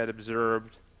that you had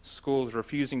observed schools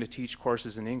refusing to teach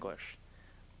courses in English.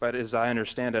 But as I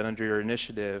understand it, under your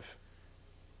initiative,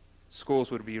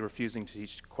 schools would be refusing to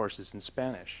teach courses in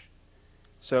Spanish.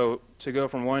 So to go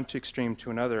from one extreme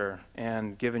to another,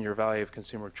 and given your value of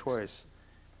consumer choice,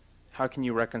 how can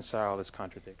you reconcile this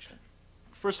contradiction?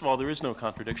 First of all, there is no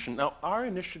contradiction. Now, our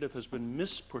initiative has been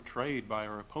misportrayed by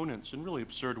our opponents in really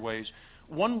absurd ways.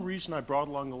 One reason I brought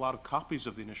along a lot of copies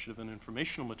of the initiative and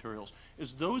informational materials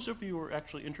is those of you who are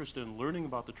actually interested in learning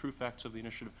about the true facts of the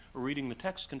initiative or reading the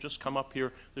text can just come up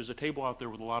here. There's a table out there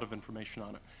with a lot of information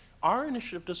on it. Our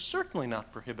initiative does certainly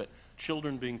not prohibit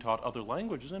children being taught other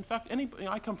languages. In fact,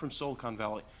 I come from Silicon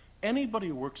Valley. Anybody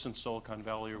who works in Silicon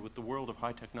Valley or with the world of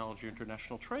high technology or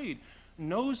international trade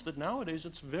knows that nowadays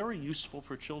it's very useful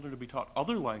for children to be taught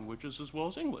other languages as well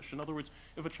as English. In other words,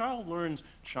 if a child learns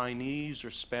Chinese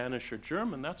or Spanish or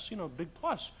German, that's, a big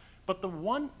plus. But the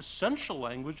one essential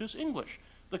language is English.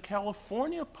 The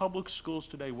California public schools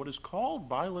today, what is called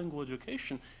bilingual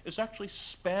education, is actually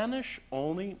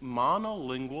Spanish-only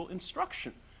monolingual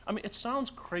instruction. I mean, it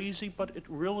sounds crazy, but it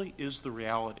really is the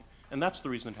reality. And that's the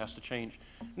reason it has to change.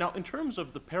 Now, in terms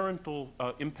of the parental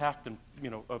impact and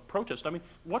protest, I mean,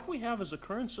 what we have is a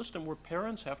current system where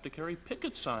parents have to carry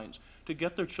picket signs to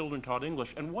get their children taught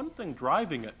English. And one thing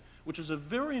driving it, which is a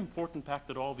very important fact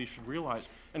that all of you should realize,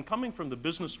 and coming from the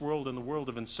business world and the world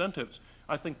of incentives,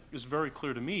 I think is very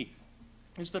clear to me,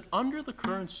 is that under the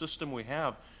current system we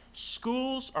have,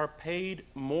 schools are paid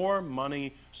more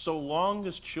money so long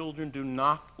as children do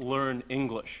not learn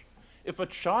English. If a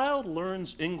child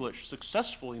learns English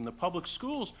successfully in the public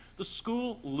schools, the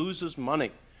school loses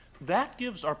money. That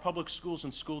gives our public schools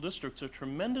and school districts a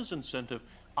tremendous incentive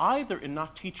either in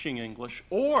not teaching English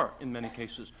or, in many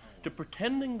cases, to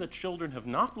pretending that children have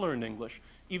not learned English,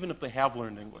 even if they have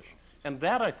learned English. And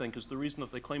that, I think, is the reason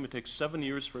that they claim it takes 7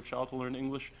 years for a child to learn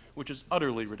English, which is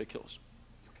utterly ridiculous.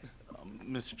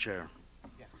 Mr. Chair.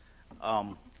 Yes.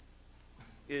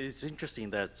 It's interesting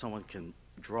that someone can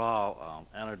draw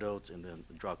anecdotes and then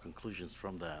draw conclusions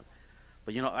from that.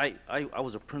 But I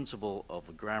was a principal of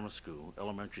a grammar school,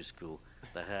 elementary school,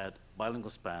 that had bilingual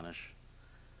Spanish.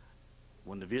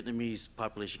 When the Vietnamese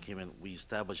population came in, we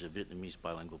established a Vietnamese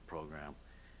bilingual program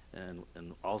and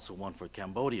also one for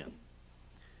Cambodian.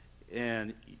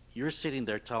 And you're sitting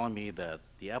there telling me that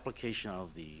the application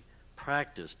of the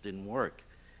practice didn't work.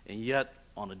 And yet,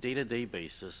 on a day-to-day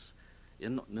basis,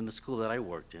 in the school that I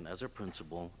worked in as a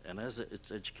principal and as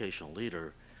its educational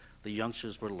leader, the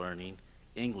youngsters were learning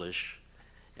English,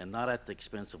 and not at the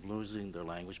expense of losing their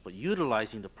language, but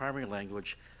utilizing the primary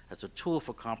language as a tool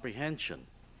for comprehension.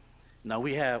 Now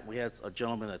we had a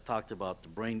gentleman that talked about the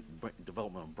brain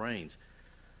development of brains.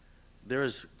 There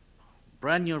is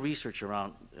brand new research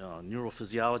around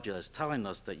neurophysiology that's telling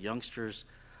us that youngsters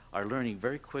are learning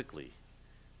very quickly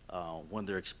when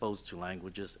they're exposed to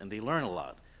languages, and they learn a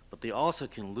lot. But they also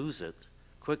can lose it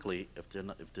quickly if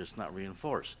it's not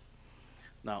reinforced.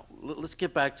 Now, let's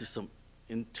get back to some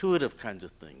intuitive kinds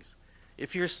of things.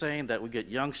 If you're saying that we get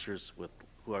youngsters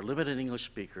who are limited English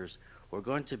speakers who are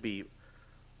going to be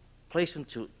placed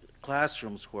into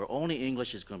classrooms where only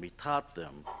English is going to be taught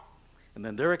them, and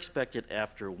then they're expected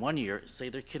after 1 year, say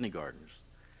they're kindergartners,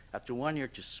 after 1 year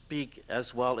to speak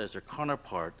as well as their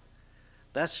counterpart,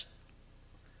 that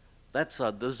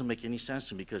doesn't make any sense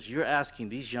to me, because you're asking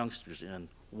these youngsters in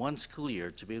one school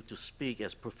year to be able to speak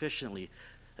as proficiently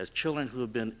as children who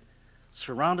have been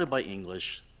surrounded by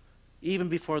English even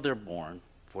before they're born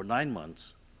for 9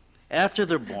 months. After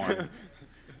they're born,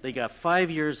 they got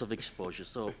 5 years of exposure.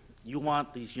 So you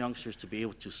want these youngsters to be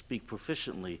able to speak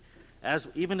proficiently,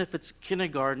 even if it's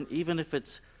kindergarten, even if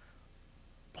it's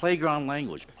playground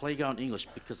language, playground English,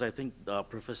 because I think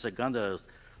Professor Ganda is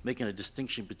making a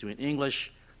distinction between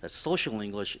English, that's social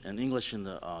English, and English in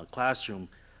the classroom,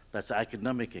 that's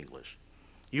academic English.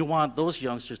 You want those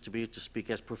youngsters to be able to speak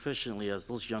as proficiently as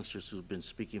those youngsters who've been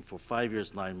speaking for 5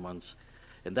 years, 9 months,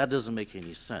 and that doesn't make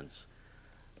any sense.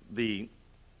 The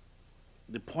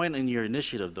point in your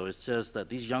initiative, though, it says that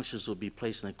these youngsters will be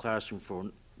placed in a classroom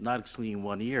for not exceeding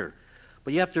 1 year.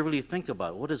 But you have to really think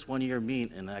about what does 1 year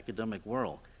mean in the academic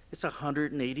world? It's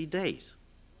 180 days,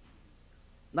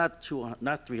 not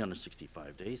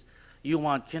 365 days. You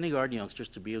want kindergarten youngsters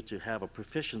to be able to have a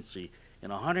proficiency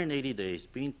in 180 days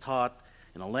being taught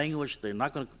in a language they're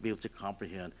not going to be able to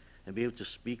comprehend and be able to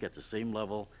speak at the same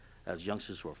level as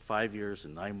youngsters who are 5 years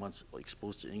and 9 months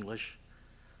exposed to English.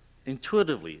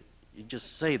 Intuitively, you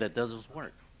just say that doesn't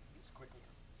work.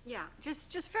 Yeah,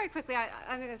 just very quickly,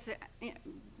 I think that's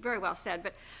very well said,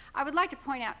 but I would like to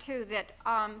point out, too, that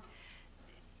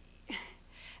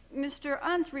Mr.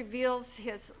 Unz reveals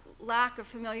his lack of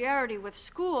familiarity with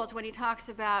schools when he talks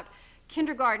about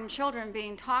kindergarten children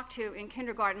being talked to in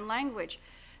kindergarten language.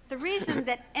 The reason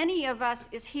that any of us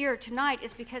is here tonight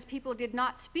is because people did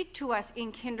not speak to us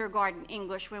in kindergarten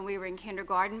English when we were in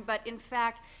kindergarten, but in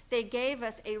fact, they gave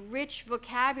us a rich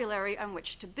vocabulary on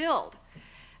which to build.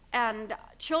 And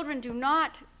children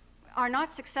are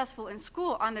not successful in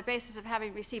school on the basis of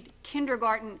having received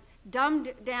kindergarten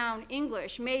dumbed down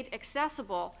English made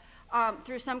accessible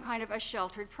through some kind of a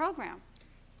sheltered program.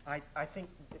 I think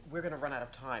we're going to run out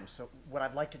of time, so what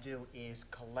I'd like to do is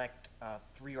collect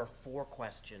 3 or 4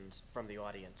 questions from the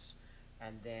audience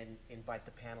and then invite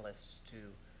the panelists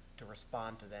to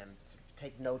respond to them,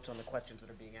 take notes on the questions that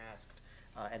are being asked,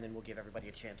 and then we'll give everybody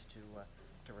a chance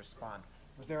to respond.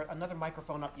 Was there another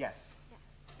microphone up? Yes. Yeah.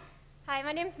 Hi,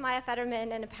 my name is Maya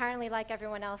Fetterman, and apparently, like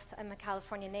everyone else, I'm a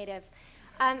California native.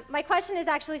 My question is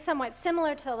actually somewhat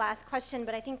similar to the last question,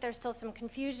 but I think there's still some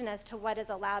confusion as to what is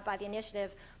allowed by the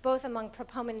initiative, both among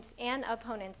proponents and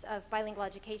opponents of bilingual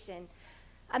education.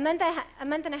 A month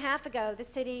and a half ago, the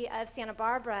city of Santa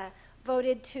Barbara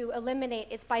voted to eliminate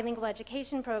its bilingual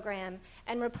education program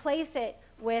and replace it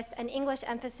with an English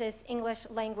emphasis English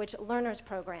language learners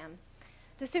program.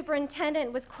 The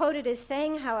superintendent was quoted as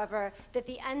saying, however, that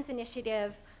the ENDS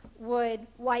initiative would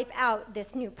wipe out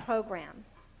this new program.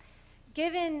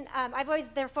 Given, I've always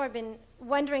therefore been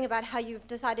wondering about how you've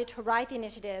decided to write the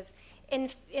initiative in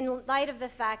light of the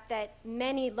fact that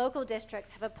many local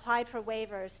districts have applied for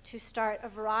waivers to start a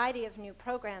variety of new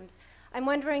programs. I'm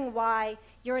wondering why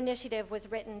your initiative was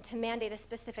written to mandate a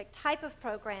specific type of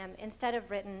program instead of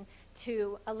written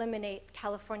to eliminate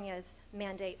California's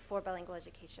mandate for bilingual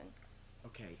education.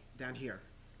 Okay, down here.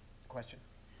 Question?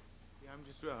 Yeah, I'm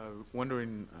just wondering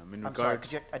in I'm regards... sorry,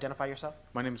 could you identify yourself?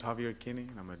 My name is Javier Kinney,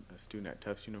 and I'm a student at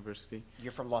Tufts University.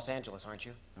 You're from Los Angeles, aren't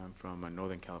you? I'm from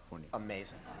Northern California.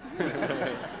 Amazing.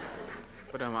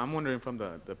 But I'm wondering from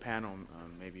the panel,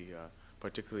 maybe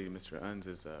particularly Mr.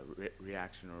 Unz's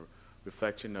reaction or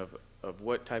reflection of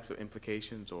what types of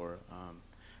implications or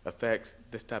effects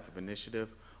this type of initiative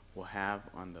will have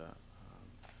on the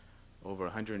over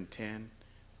 110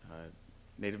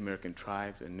 Native American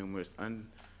tribes and numerous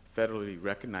unfederally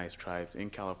recognized tribes in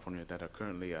California that are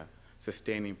currently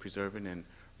sustaining, preserving, and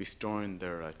restoring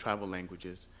their tribal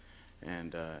languages,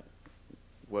 and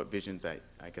what visions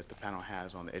I guess the panel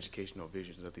has on the educational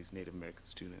visions of these Native American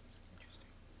students.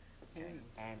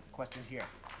 And question here.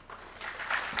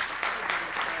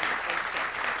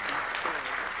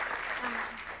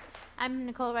 I'm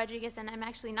Nicole Rodriguez, and I'm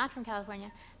actually not from California.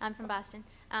 I'm from Boston.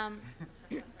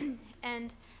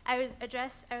 And I would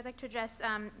like to address,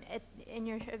 in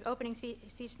your opening speech,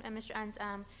 Mr.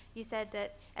 Unz, you said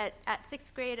that at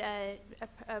 6th grade, a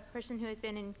person who has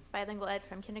been in bilingual ed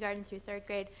from kindergarten through 3rd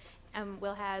grade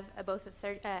will have both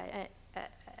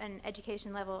an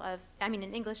education level of, an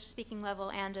English speaking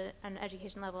level and an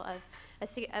education level of a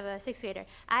 6th grader.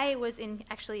 I was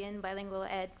actually in bilingual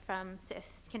ed from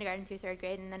kindergarten through 3rd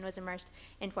grade, and then was immersed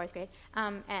in 4th grade.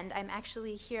 And I'm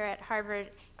actually here at Harvard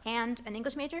and an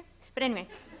English major. But anyway,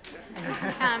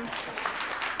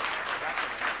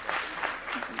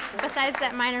 besides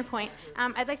that minor point,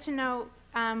 I'd like to know,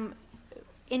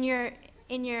 in your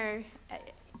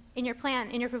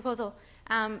plan, in your proposal,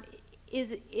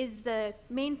 is the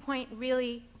main point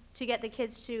really to get the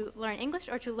kids to learn English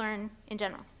or to learn in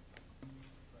general?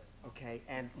 Okay,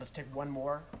 and let's take one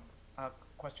more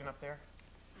question up there.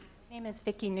 My name is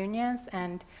Vicki Nunez,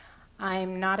 and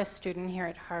I'm not a student here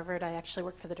at Harvard. I actually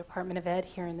work for the Department of Ed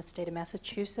here in the state of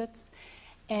Massachusetts.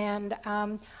 And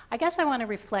I guess I want to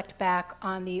reflect back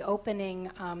on the opening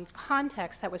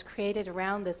context that was created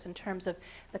around this in terms of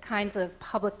the kinds of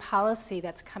public policy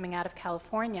that's coming out of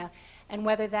California, and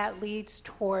whether that leads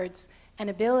towards an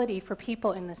ability for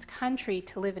people in this country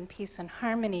to live in peace and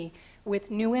harmony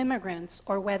with new immigrants,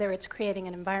 or whether it's creating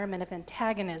an environment of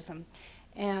antagonism.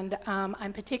 And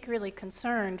I'm particularly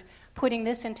concerned putting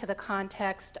this into the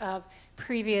context of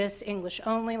previous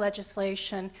English-only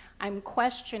legislation. I'm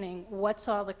questioning what's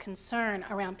all the concern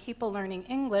around people learning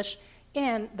English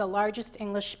in the largest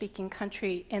English-speaking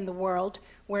country in the world,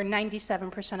 where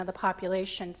 97% of the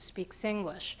population speaks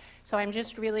English. So I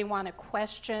just really want to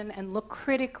question and look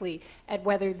critically at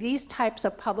whether these types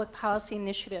of public policy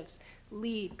initiatives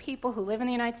lead people who live in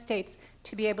the United States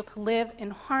to be able to live in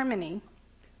harmony,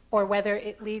 or whether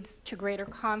it leads to greater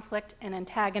conflict and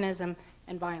antagonism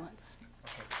and violence.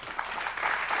 If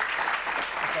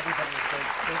everybody is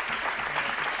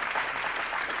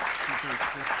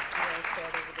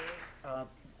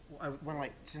I want to,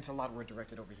 since a lot were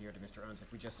directed over here to Mr. Unz,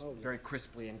 if we just very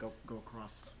crisply and go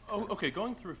across. Oh, okay,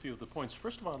 going through a few of the points.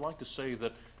 First of all, I'd like to say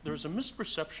that there's a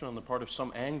misperception on the part of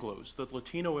some Anglos that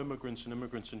Latino immigrants and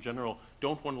immigrants in general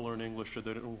don't want to learn English, or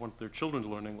they don't want their children to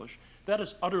learn English. That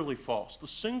is utterly false. The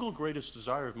single greatest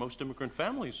desire of most immigrant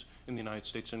families in the United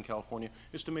States and California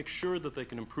is to make sure that they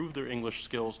can improve their English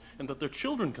skills and that their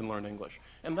children can learn English.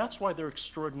 And that's why they're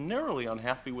extraordinarily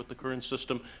unhappy with the current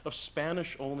system of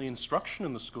Spanish-only instruction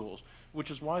in the schools,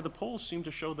 which is why the polls seem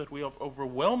to show that we have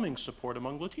overwhelming support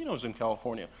among Latinos in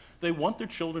California. They want their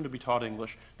children to be taught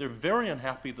English. They're very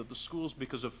unhappy that the schools,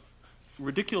 because of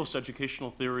ridiculous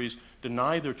educational theories,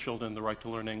 deny their children the right to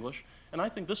learn English. And I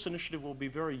think this initiative will be a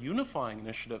very unifying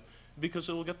initiative, because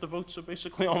it will get the votes of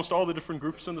basically almost all the different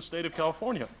groups in the state of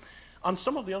California. On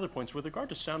some of the other points, with regard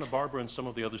to Santa Barbara and some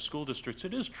of the other school districts,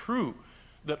 it is true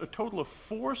that a total of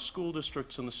 4 school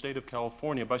districts in the state of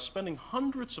California, by spending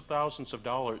hundreds of thousands of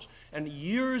dollars and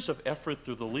years of effort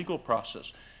through the legal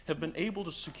process, have been able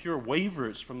to secure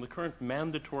waivers from the current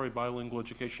mandatory bilingual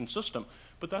education system.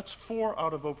 But that's 4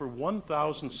 out of over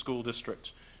 1,000 school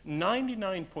districts.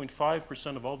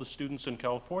 99.5% of all the students in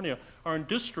California are in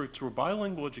districts where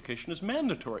bilingual education is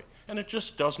mandatory, and it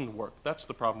just doesn't work. That's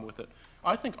the problem with it.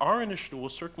 I think our initiative will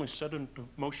certainly set into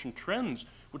motion trends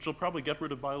which will probably get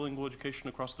rid of bilingual education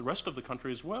across the rest of the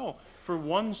country as well, for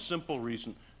one simple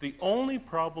reason. The only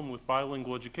problem with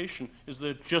bilingual education is that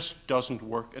it just doesn't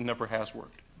work and never has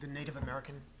worked. The Native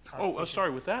American?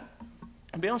 Sorry, with that,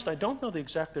 to be honest, I don't know the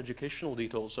exact educational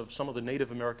details of some of the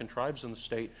Native American tribes in the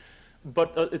state,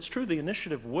 but it's true the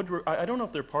initiative would, I don't know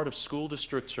if they're part of school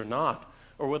districts or not,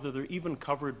 or whether they're even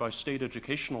covered by state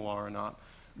educational law or not.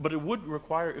 But it would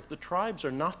require, if the tribes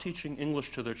are not teaching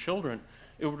English to their children,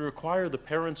 it would require the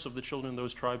parents of the children in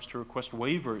those tribes to request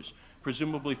waivers,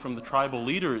 presumably from the tribal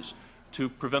leaders, to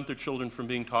prevent their children from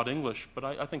being taught English. But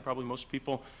I think probably most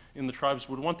people in the tribes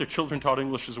would want their children taught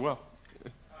English as well.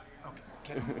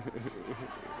 Okay.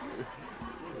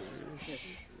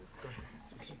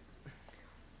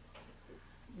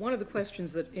 One of the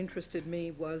questions that interested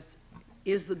me was,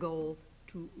 is the goal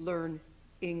to learn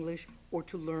English or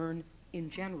to learn in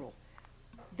general?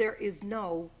 There is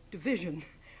no division.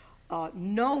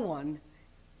 No one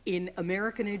in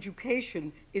American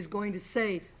education is going to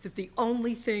say that the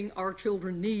only thing our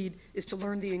children need is to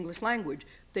learn the English language.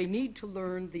 They need to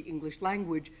learn the English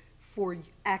language for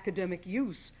academic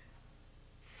use,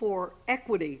 for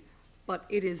equity, but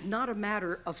it is not a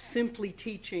matter of simply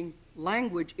teaching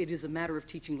language. It is a matter of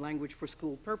teaching language for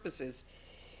school purposes.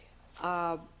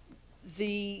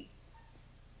 The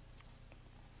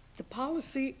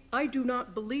policy, I do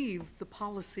not believe the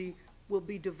policy will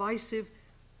be divisive,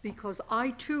 because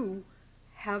I too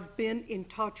have been in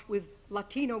touch with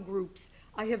Latino groups.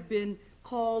 I have been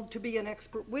called to be an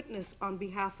expert witness on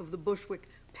behalf of the Bushwick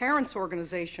Parents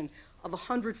Organization of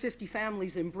 150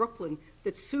 families in Brooklyn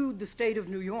that sued the state of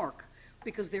New York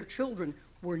because their children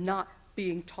were not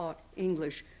being taught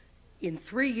English in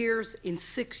 3 years, in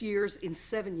 6 years, in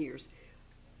 7 years.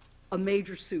 A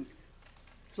major suit.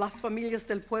 Las Familias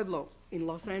del Pueblo in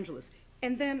Los Angeles.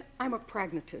 And then I'm a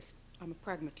pragmatist.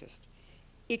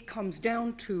 It comes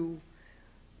down to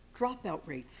dropout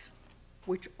rates,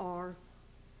 which are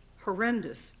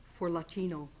horrendous for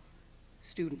Latino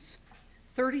students.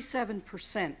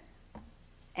 37%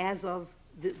 as of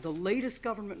the latest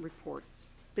government report.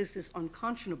 This is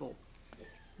unconscionable.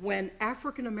 When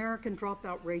African American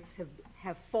dropout rates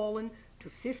have fallen to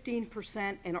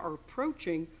 15% and are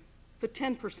approaching the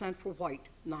 10% for white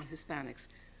non-Hispanics.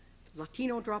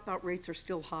 Latino dropout rates are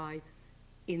still high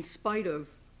in spite of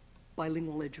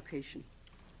bilingual education.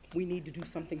 We need to do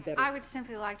something better. I would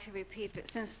simply like to repeat that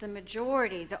since the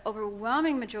majority, the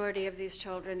overwhelming majority of these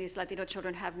children, these Latino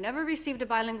children, have never received a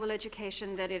bilingual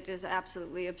education, that it is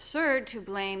absolutely absurd to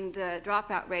blame the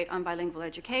dropout rate on bilingual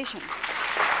education.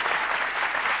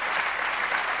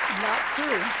 Not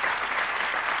true.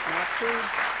 Not true.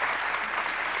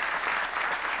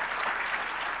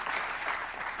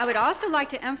 I would also like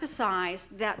to emphasize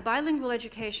that bilingual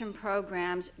education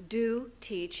programs do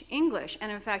teach English.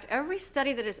 And in fact, every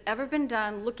study that has ever been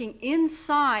done looking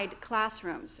inside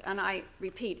classrooms, and I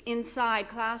repeat, inside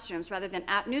classrooms rather than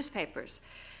at newspapers,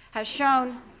 has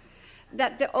shown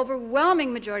that the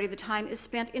overwhelming majority of the time is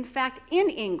spent, in fact,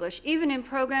 in English, even in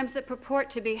programs that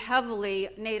purport to be heavily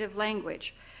native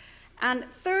language. And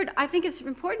third, I think it's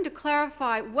important to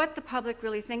clarify what the public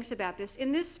really thinks about this.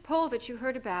 In this poll that you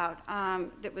heard about,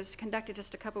 that was conducted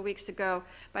just a couple weeks ago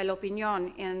by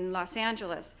L'Opinion in Los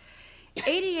Angeles,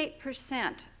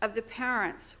 88% of the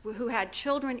parents who had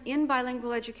children in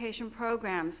bilingual education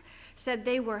programs said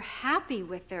they were happy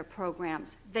with their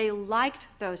programs. They liked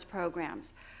those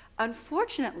programs.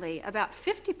 Unfortunately, about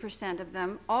 50% of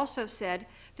them also said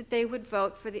that they would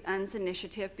vote for the UNS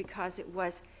initiative because it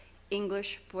was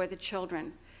English for the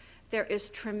children. There is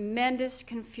tremendous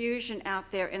confusion out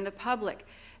there in the public.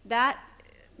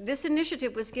 This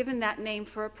initiative was given that name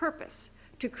for a purpose,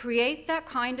 to create that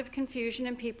kind of confusion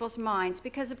in people's minds,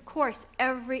 because of course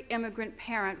every immigrant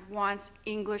parent wants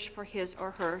English for his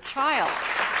or her child.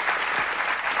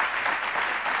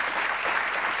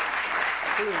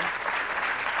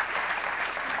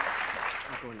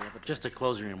 Just a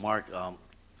closing remark.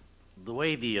 The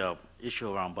way the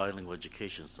issue around bilingual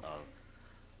education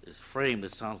is framed,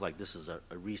 it sounds like this is a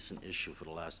recent issue for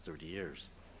the last 30 years.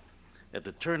 At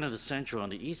the turn of the century on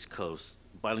the East Coast,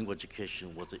 bilingual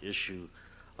education was an issue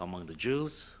among the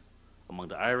Jews, among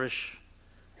the Irish,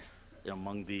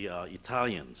 among the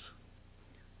Italians,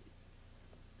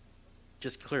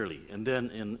 just clearly. And then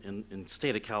in the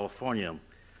state of California,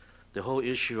 the whole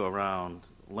issue around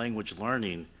language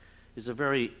learning is a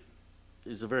very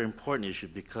important issue,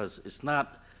 because it's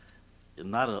not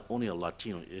only a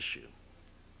Latino issue.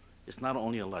 It's not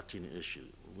only a Latino issue.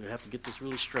 We have to get this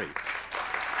really straight.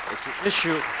 It's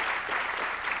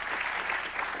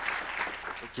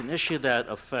an issue that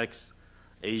affects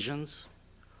Asians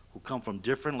who come from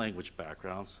different language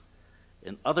backgrounds,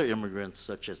 and other immigrants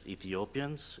such as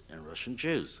Ethiopians and Russian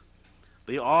Jews.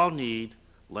 They all need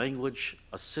language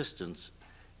assistance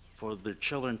for their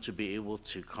children to be able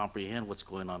to comprehend what's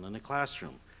going on in the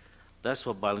classroom. That's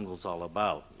what bilingual is all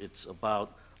about. It's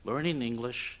about learning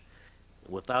English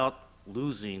without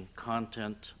losing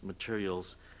content,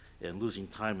 materials, and losing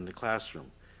time in the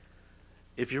classroom.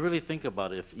 If you really think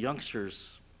about it, if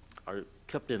youngsters are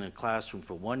kept in a classroom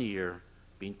for 1 year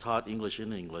being taught English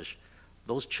in English,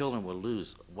 those children will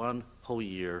lose 1 whole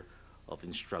year of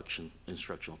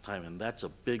instructional time, and that's a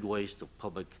big waste of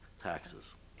public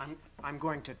taxes. I'm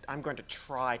going to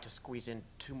try to squeeze in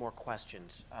 2 more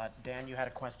questions. Dan, you had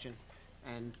a question,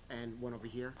 and one over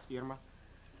here, Irma.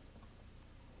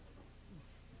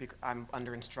 I'm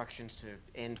under instructions to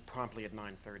end promptly at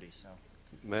 9:30. So.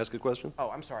 May I ask a question?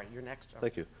 Oh, I'm sorry. You're next.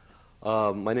 Thank you.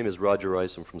 My name is Roger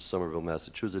Rice. I'm from Somerville,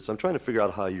 Massachusetts. I'm trying to figure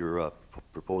out how your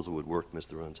proposal would work,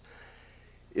 Mr. Runs.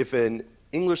 If an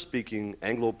English-speaking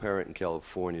Anglo parent in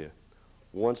California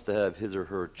wants to have his or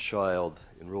her child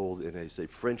enrolled in a, say,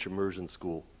 French immersion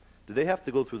school, do they have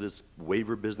to go through this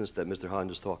waiver business that Mr. Hahn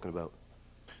is talking about?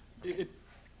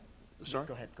 Sorry?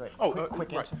 Go ahead. Oh,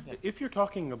 quick right. answer. Yeah. If you're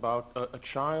talking about a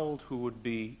child who would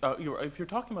be, if you're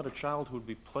talking about a child who would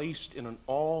be placed in an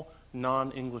all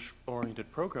non-English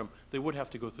oriented program, they would have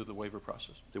to go through the waiver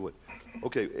process. They would.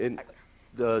 Okay, and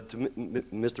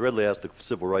Mr. Redley asked a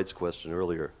civil rights question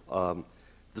earlier.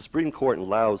 The Supreme Court in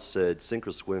Laos said sink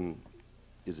or swim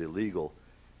is illegal.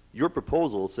 Your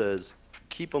proposal says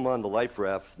keep them on the life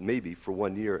raft maybe for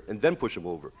 1 year and then push them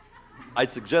over. I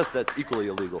suggest that's equally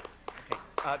illegal.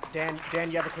 Dan,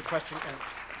 you have a quick question?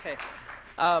 Okay.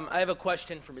 I have a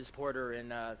question for Ms. Porter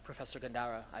and Professor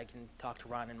Gandara. I can talk to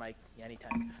Ron and Mike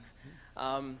anytime.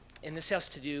 And this has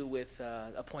to do with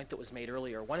a point that was made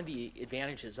earlier. One of the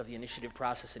advantages of the initiative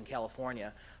process in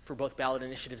California for both ballot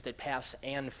initiatives that pass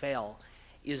and fail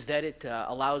is that it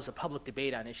allows a public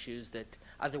debate on issues that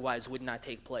otherwise would not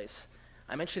take place.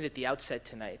 I mentioned at the outset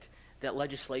tonight that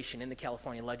legislation in the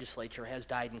California legislature has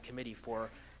died in committee for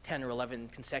 10 or 11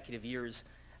 consecutive years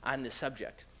on this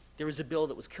subject. There was a bill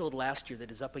that was killed last year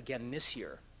that is up again this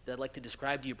year that I'd like to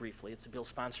describe to you briefly. It's a bill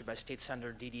sponsored by State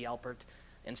Senator D.D. Alpert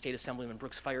and State Assemblyman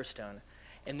Brooks Firestone.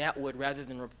 And that would, rather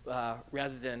than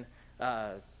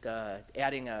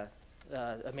adding a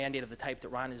mandate of the type that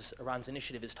Ron's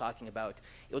initiative is talking about,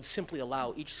 it would simply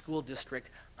allow each school district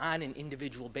on an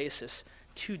individual basis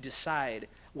to decide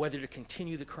whether to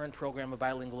continue the current program of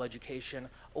bilingual education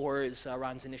or, as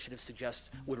Ron's initiative suggests,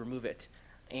 would remove it.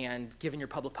 And given your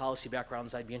public policy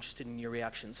backgrounds, I'd be interested in your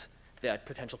reactions to that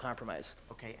potential compromise.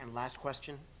 Okay, and last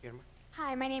question, Irma.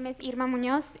 Hi, my name is Irma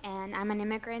Munoz, and I'm an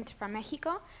immigrant from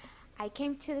Mexico. I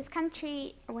came to this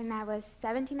country when I was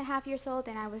 17.5 years old,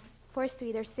 and I was forced to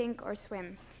either sink or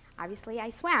swim. Obviously, I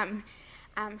swam.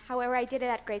 However, I did it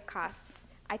at great costs.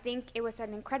 I think it was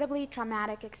an incredibly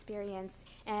traumatic experience,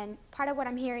 and part of what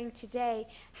I'm hearing today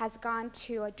has gone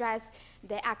to address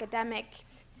the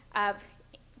academics of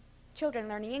children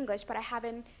learning English, but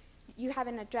you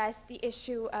haven't addressed the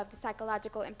issue of the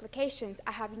psychological implications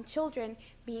of having children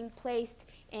being placed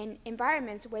in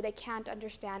environments where they can't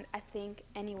understand a thing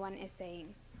anyone is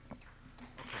saying.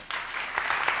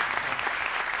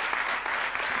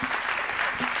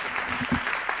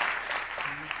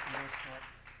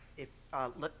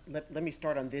 Let me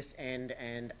start on this end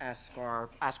and ask our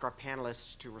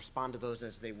panelists to respond to those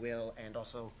as they will, and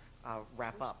also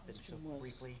wrap up. So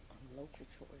briefly. Local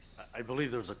choice. I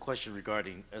believe there's a question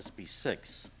regarding SB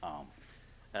 6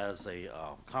 as a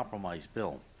compromise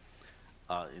bill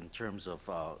in terms of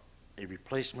a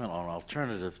replacement or an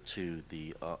alternative to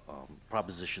the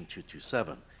Proposition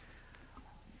 227.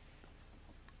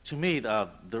 To me,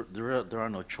 there are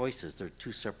no choices. There are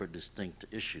two separate distinct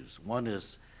issues. One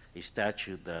is a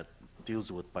statute that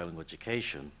deals with bilingual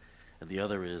education, and the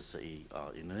other is an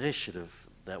initiative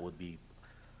that would be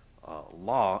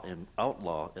law and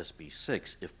outlaw SB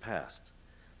 6 if passed.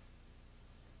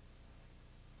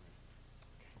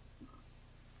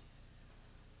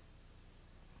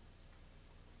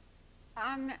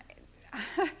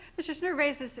 Mr. Snur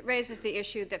raises the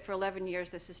issue that for 11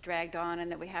 years this has dragged on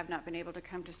and that we have not been able to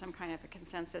come to some kind of a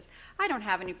consensus. I don't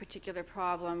have any particular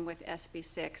problem with SB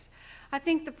 6. I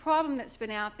think the problem that's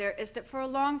been out there is that for a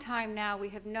long time now we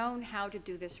have known how to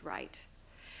do this right.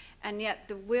 And yet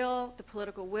the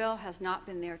political will has not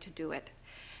been there to do it.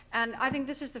 And I think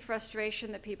this is the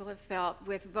frustration that people have felt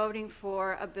with voting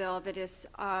for a bill that is,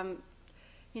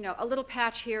 you know, a little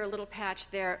patch here, a little patch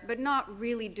there, but not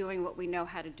really doing what we know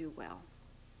how to do well.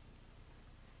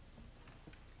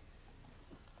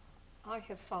 I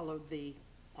have followed the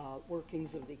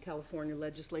workings of the California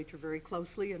legislature very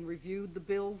closely and reviewed the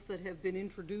bills that have been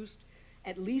introduced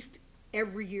at least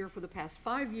every year for the past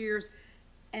 5 years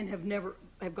and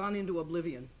have gone into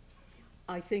oblivion.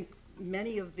 I think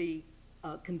many of the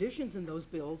conditions in those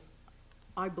bills,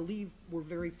 I believe, were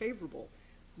very favorable.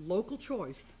 Local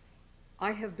choice.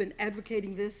 I have been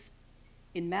advocating this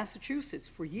in Massachusetts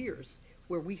for years,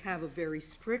 where we have a very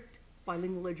strict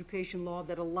bilingual education law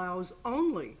that allows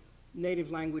only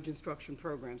native language instruction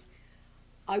programs.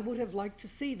 I would have liked to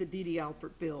see the D.D.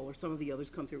 Alpert bill or some of the others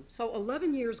come through. So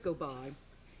 11 years go by.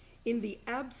 In the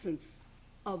absence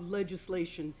of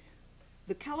legislation,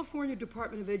 the California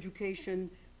Department of Education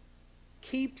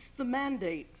keeps the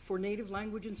mandate for native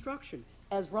language instruction.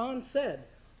 As Ron said,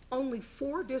 only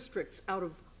 4 districts out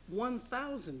of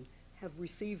 1,000 have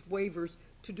received waivers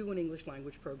to do an English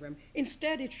language program.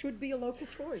 Instead, it should be a local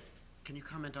choice. Can you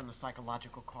comment on the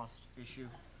psychological cost issue?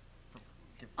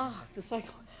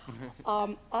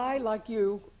 I, like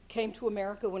you, came to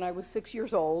America when I was 6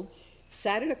 years old,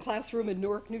 sat in a classroom in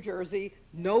Newark, New Jersey.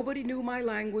 Nobody knew my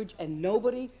language, and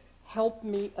nobody helped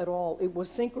me at all. It was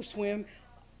sink or swim.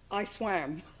 I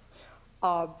swam.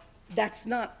 That's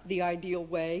not the ideal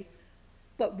way.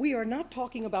 But we are not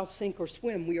talking about sink or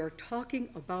swim. We are talking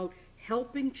about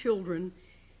helping children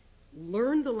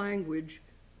learn the language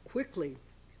quickly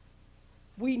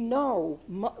We know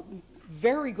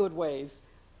very good ways.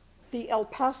 The El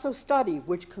Paso study,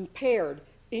 which compared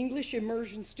English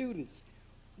immersion students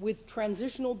with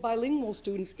transitional bilingual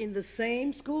students in the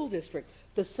same school district,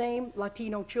 the same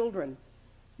Latino children,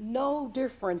 no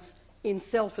difference in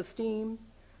self-esteem,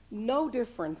 no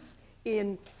difference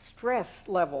in stress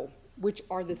level, which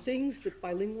are the things that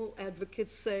bilingual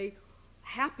advocates say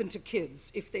happen to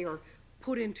kids if they are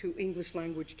put into English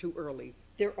language too early.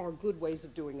 There are good ways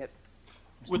of doing it.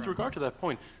 With regard to that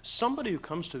point, somebody who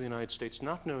comes to the United States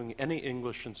not knowing any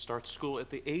English and starts school at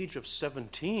the age of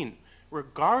 17,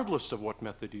 regardless of what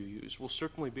method you use, will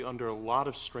certainly be under a lot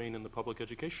of strain in the public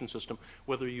education system,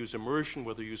 whether you use immersion,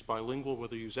 whether you use bilingual,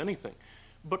 whether you use anything.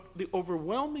 But the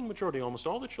overwhelming majority, almost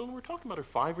all the children we're talking about, are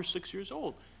 5 or 6 years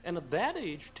old. And at that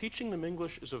age, teaching them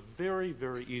English is a very,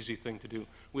 very easy thing to do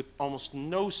with almost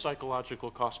no psychological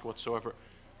cost whatsoever.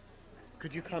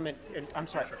 Could you comment, and I'm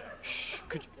sorry,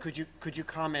 could you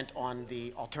comment on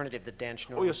the alternative that Dan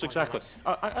Schnorr? Oh, yes, exactly.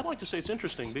 I'd like to say it's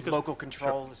interesting because local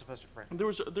control as opposed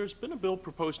to there's been a bill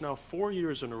proposed now 4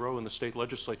 years in a row in the state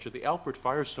legislature, the Alpert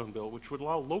Firestone bill, which would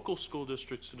allow local school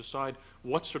districts to decide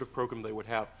what sort of program they would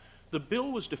have. The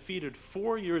bill was defeated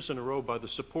 4 years in a row by the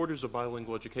supporters of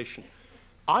bilingual education.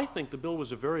 I think the bill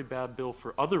was a very bad bill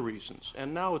for other reasons,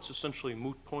 and now it's essentially a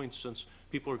moot point since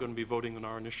people are going to be voting on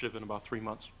our initiative in about 3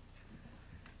 months.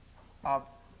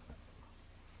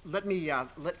 Let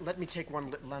me take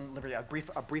one liberty,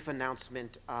 a brief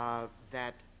announcement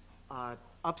that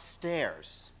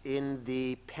upstairs in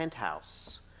the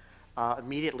penthouse,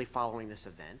 immediately following this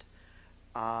event,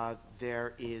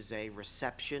 there is a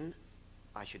reception.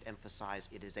 I should emphasize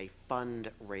it is a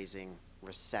fundraising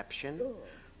reception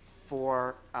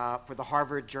for the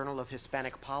Harvard Journal of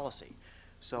Hispanic Policy.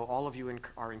 So all of you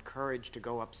are encouraged to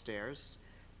go upstairs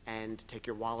and take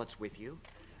your wallets with you.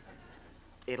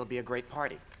 It'll be a great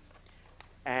party.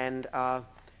 And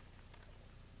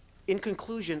in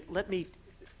conclusion, let me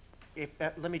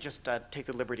just take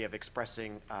the liberty of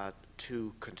expressing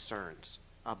 2 concerns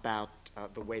about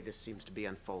the way this seems to be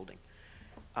unfolding.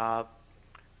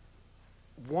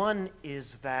 One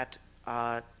is that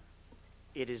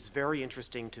it is very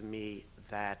interesting to me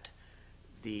that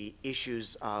the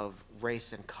issues of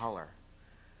race and color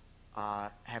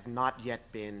have not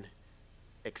yet been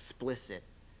explicit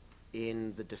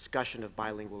in the discussion of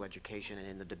bilingual education and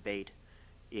in the debate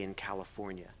in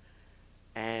California.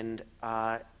 And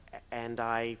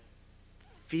I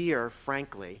fear,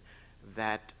 frankly,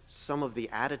 that some of the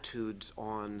attitudes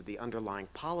on the underlying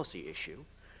policy issue,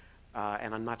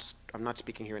 and I'm not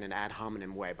speaking here in an ad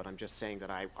hominem way, but I'm just saying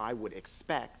that I would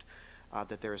expect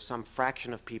that there is some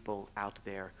fraction of people out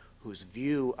there whose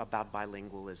view about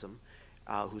bilingualism,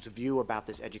 whose view about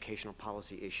this educational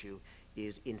policy issue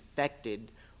is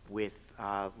infected with,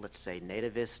 let's say,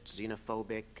 nativist,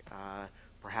 xenophobic,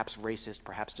 perhaps racist,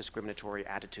 perhaps discriminatory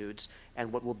attitudes.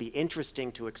 And what will be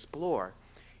interesting to explore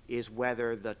is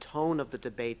whether the tone of the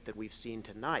debate that we've seen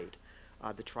tonight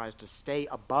that tries to stay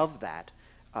above that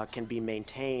can be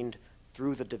maintained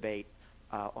through the debate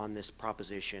on this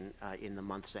proposition in the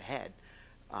months ahead.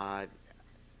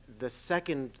 The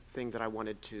second thing that I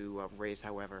wanted to raise,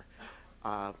 however,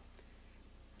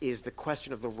 is the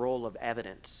question of the role of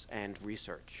evidence and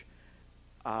research.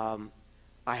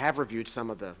 I have reviewed some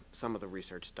of the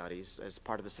research studies. As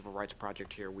part of the Civil Rights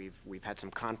Project here, we've had some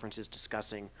conferences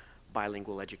discussing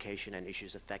bilingual education and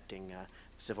issues affecting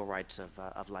civil rights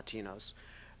of Latinos.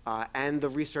 And the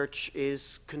research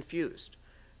is confused.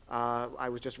 I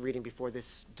was just reading before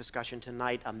this discussion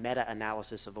tonight a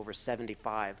meta-analysis of over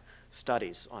 75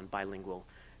 studies on bilingual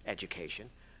education.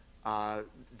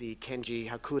 The Kenji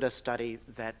Hakuda study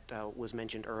that was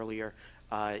mentioned earlier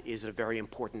is a very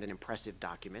important and impressive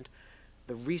document.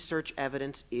 The research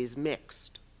evidence is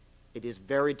mixed. It is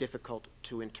very difficult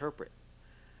to interpret.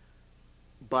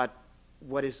 But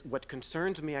what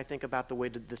concerns me, I think, about the way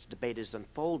that this debate is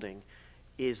unfolding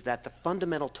is that the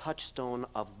fundamental touchstone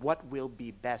of what will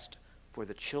be best for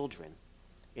the children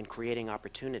in creating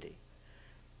opportunity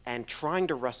and trying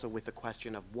to wrestle with the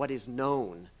question of what is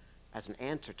known as an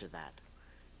answer to that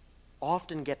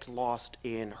often gets lost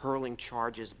in hurling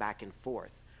charges back and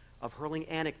forth, of hurling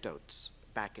anecdotes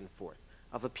back and forth,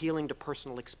 of appealing to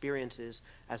personal experiences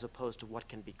as opposed to what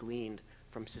can be gleaned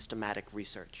from systematic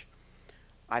research.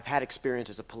 I've had experience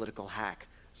as a political hack,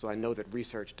 so I know that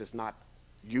research does not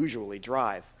usually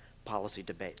drive policy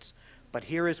debates. But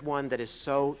here is one that is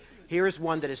so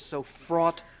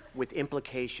fraught with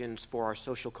implications for our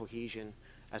social cohesion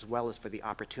as well as for the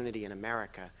opportunity in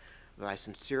America that I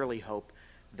sincerely hope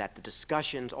that the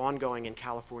discussions ongoing in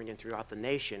California and throughout the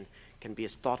nation can be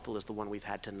as thoughtful as the one we've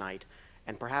had tonight,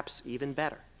 and perhaps even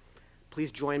better. Please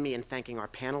join me in thanking our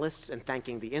panelists and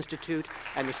thanking the Institute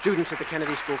and the students at the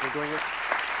Kennedy School for doing this.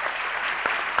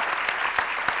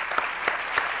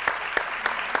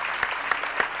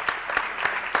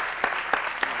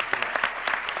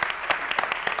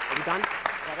 Are we done? Is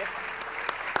that it?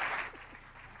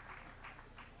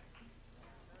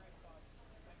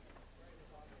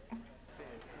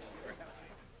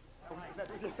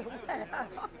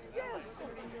 Yes.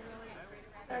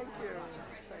 Thank you.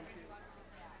 Thank you.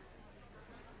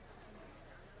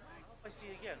 I see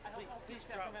you again. Please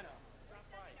drop.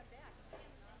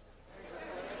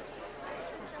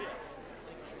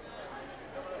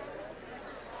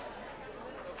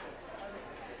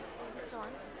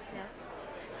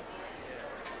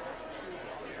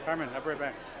 Carmen, I'll be right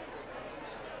back.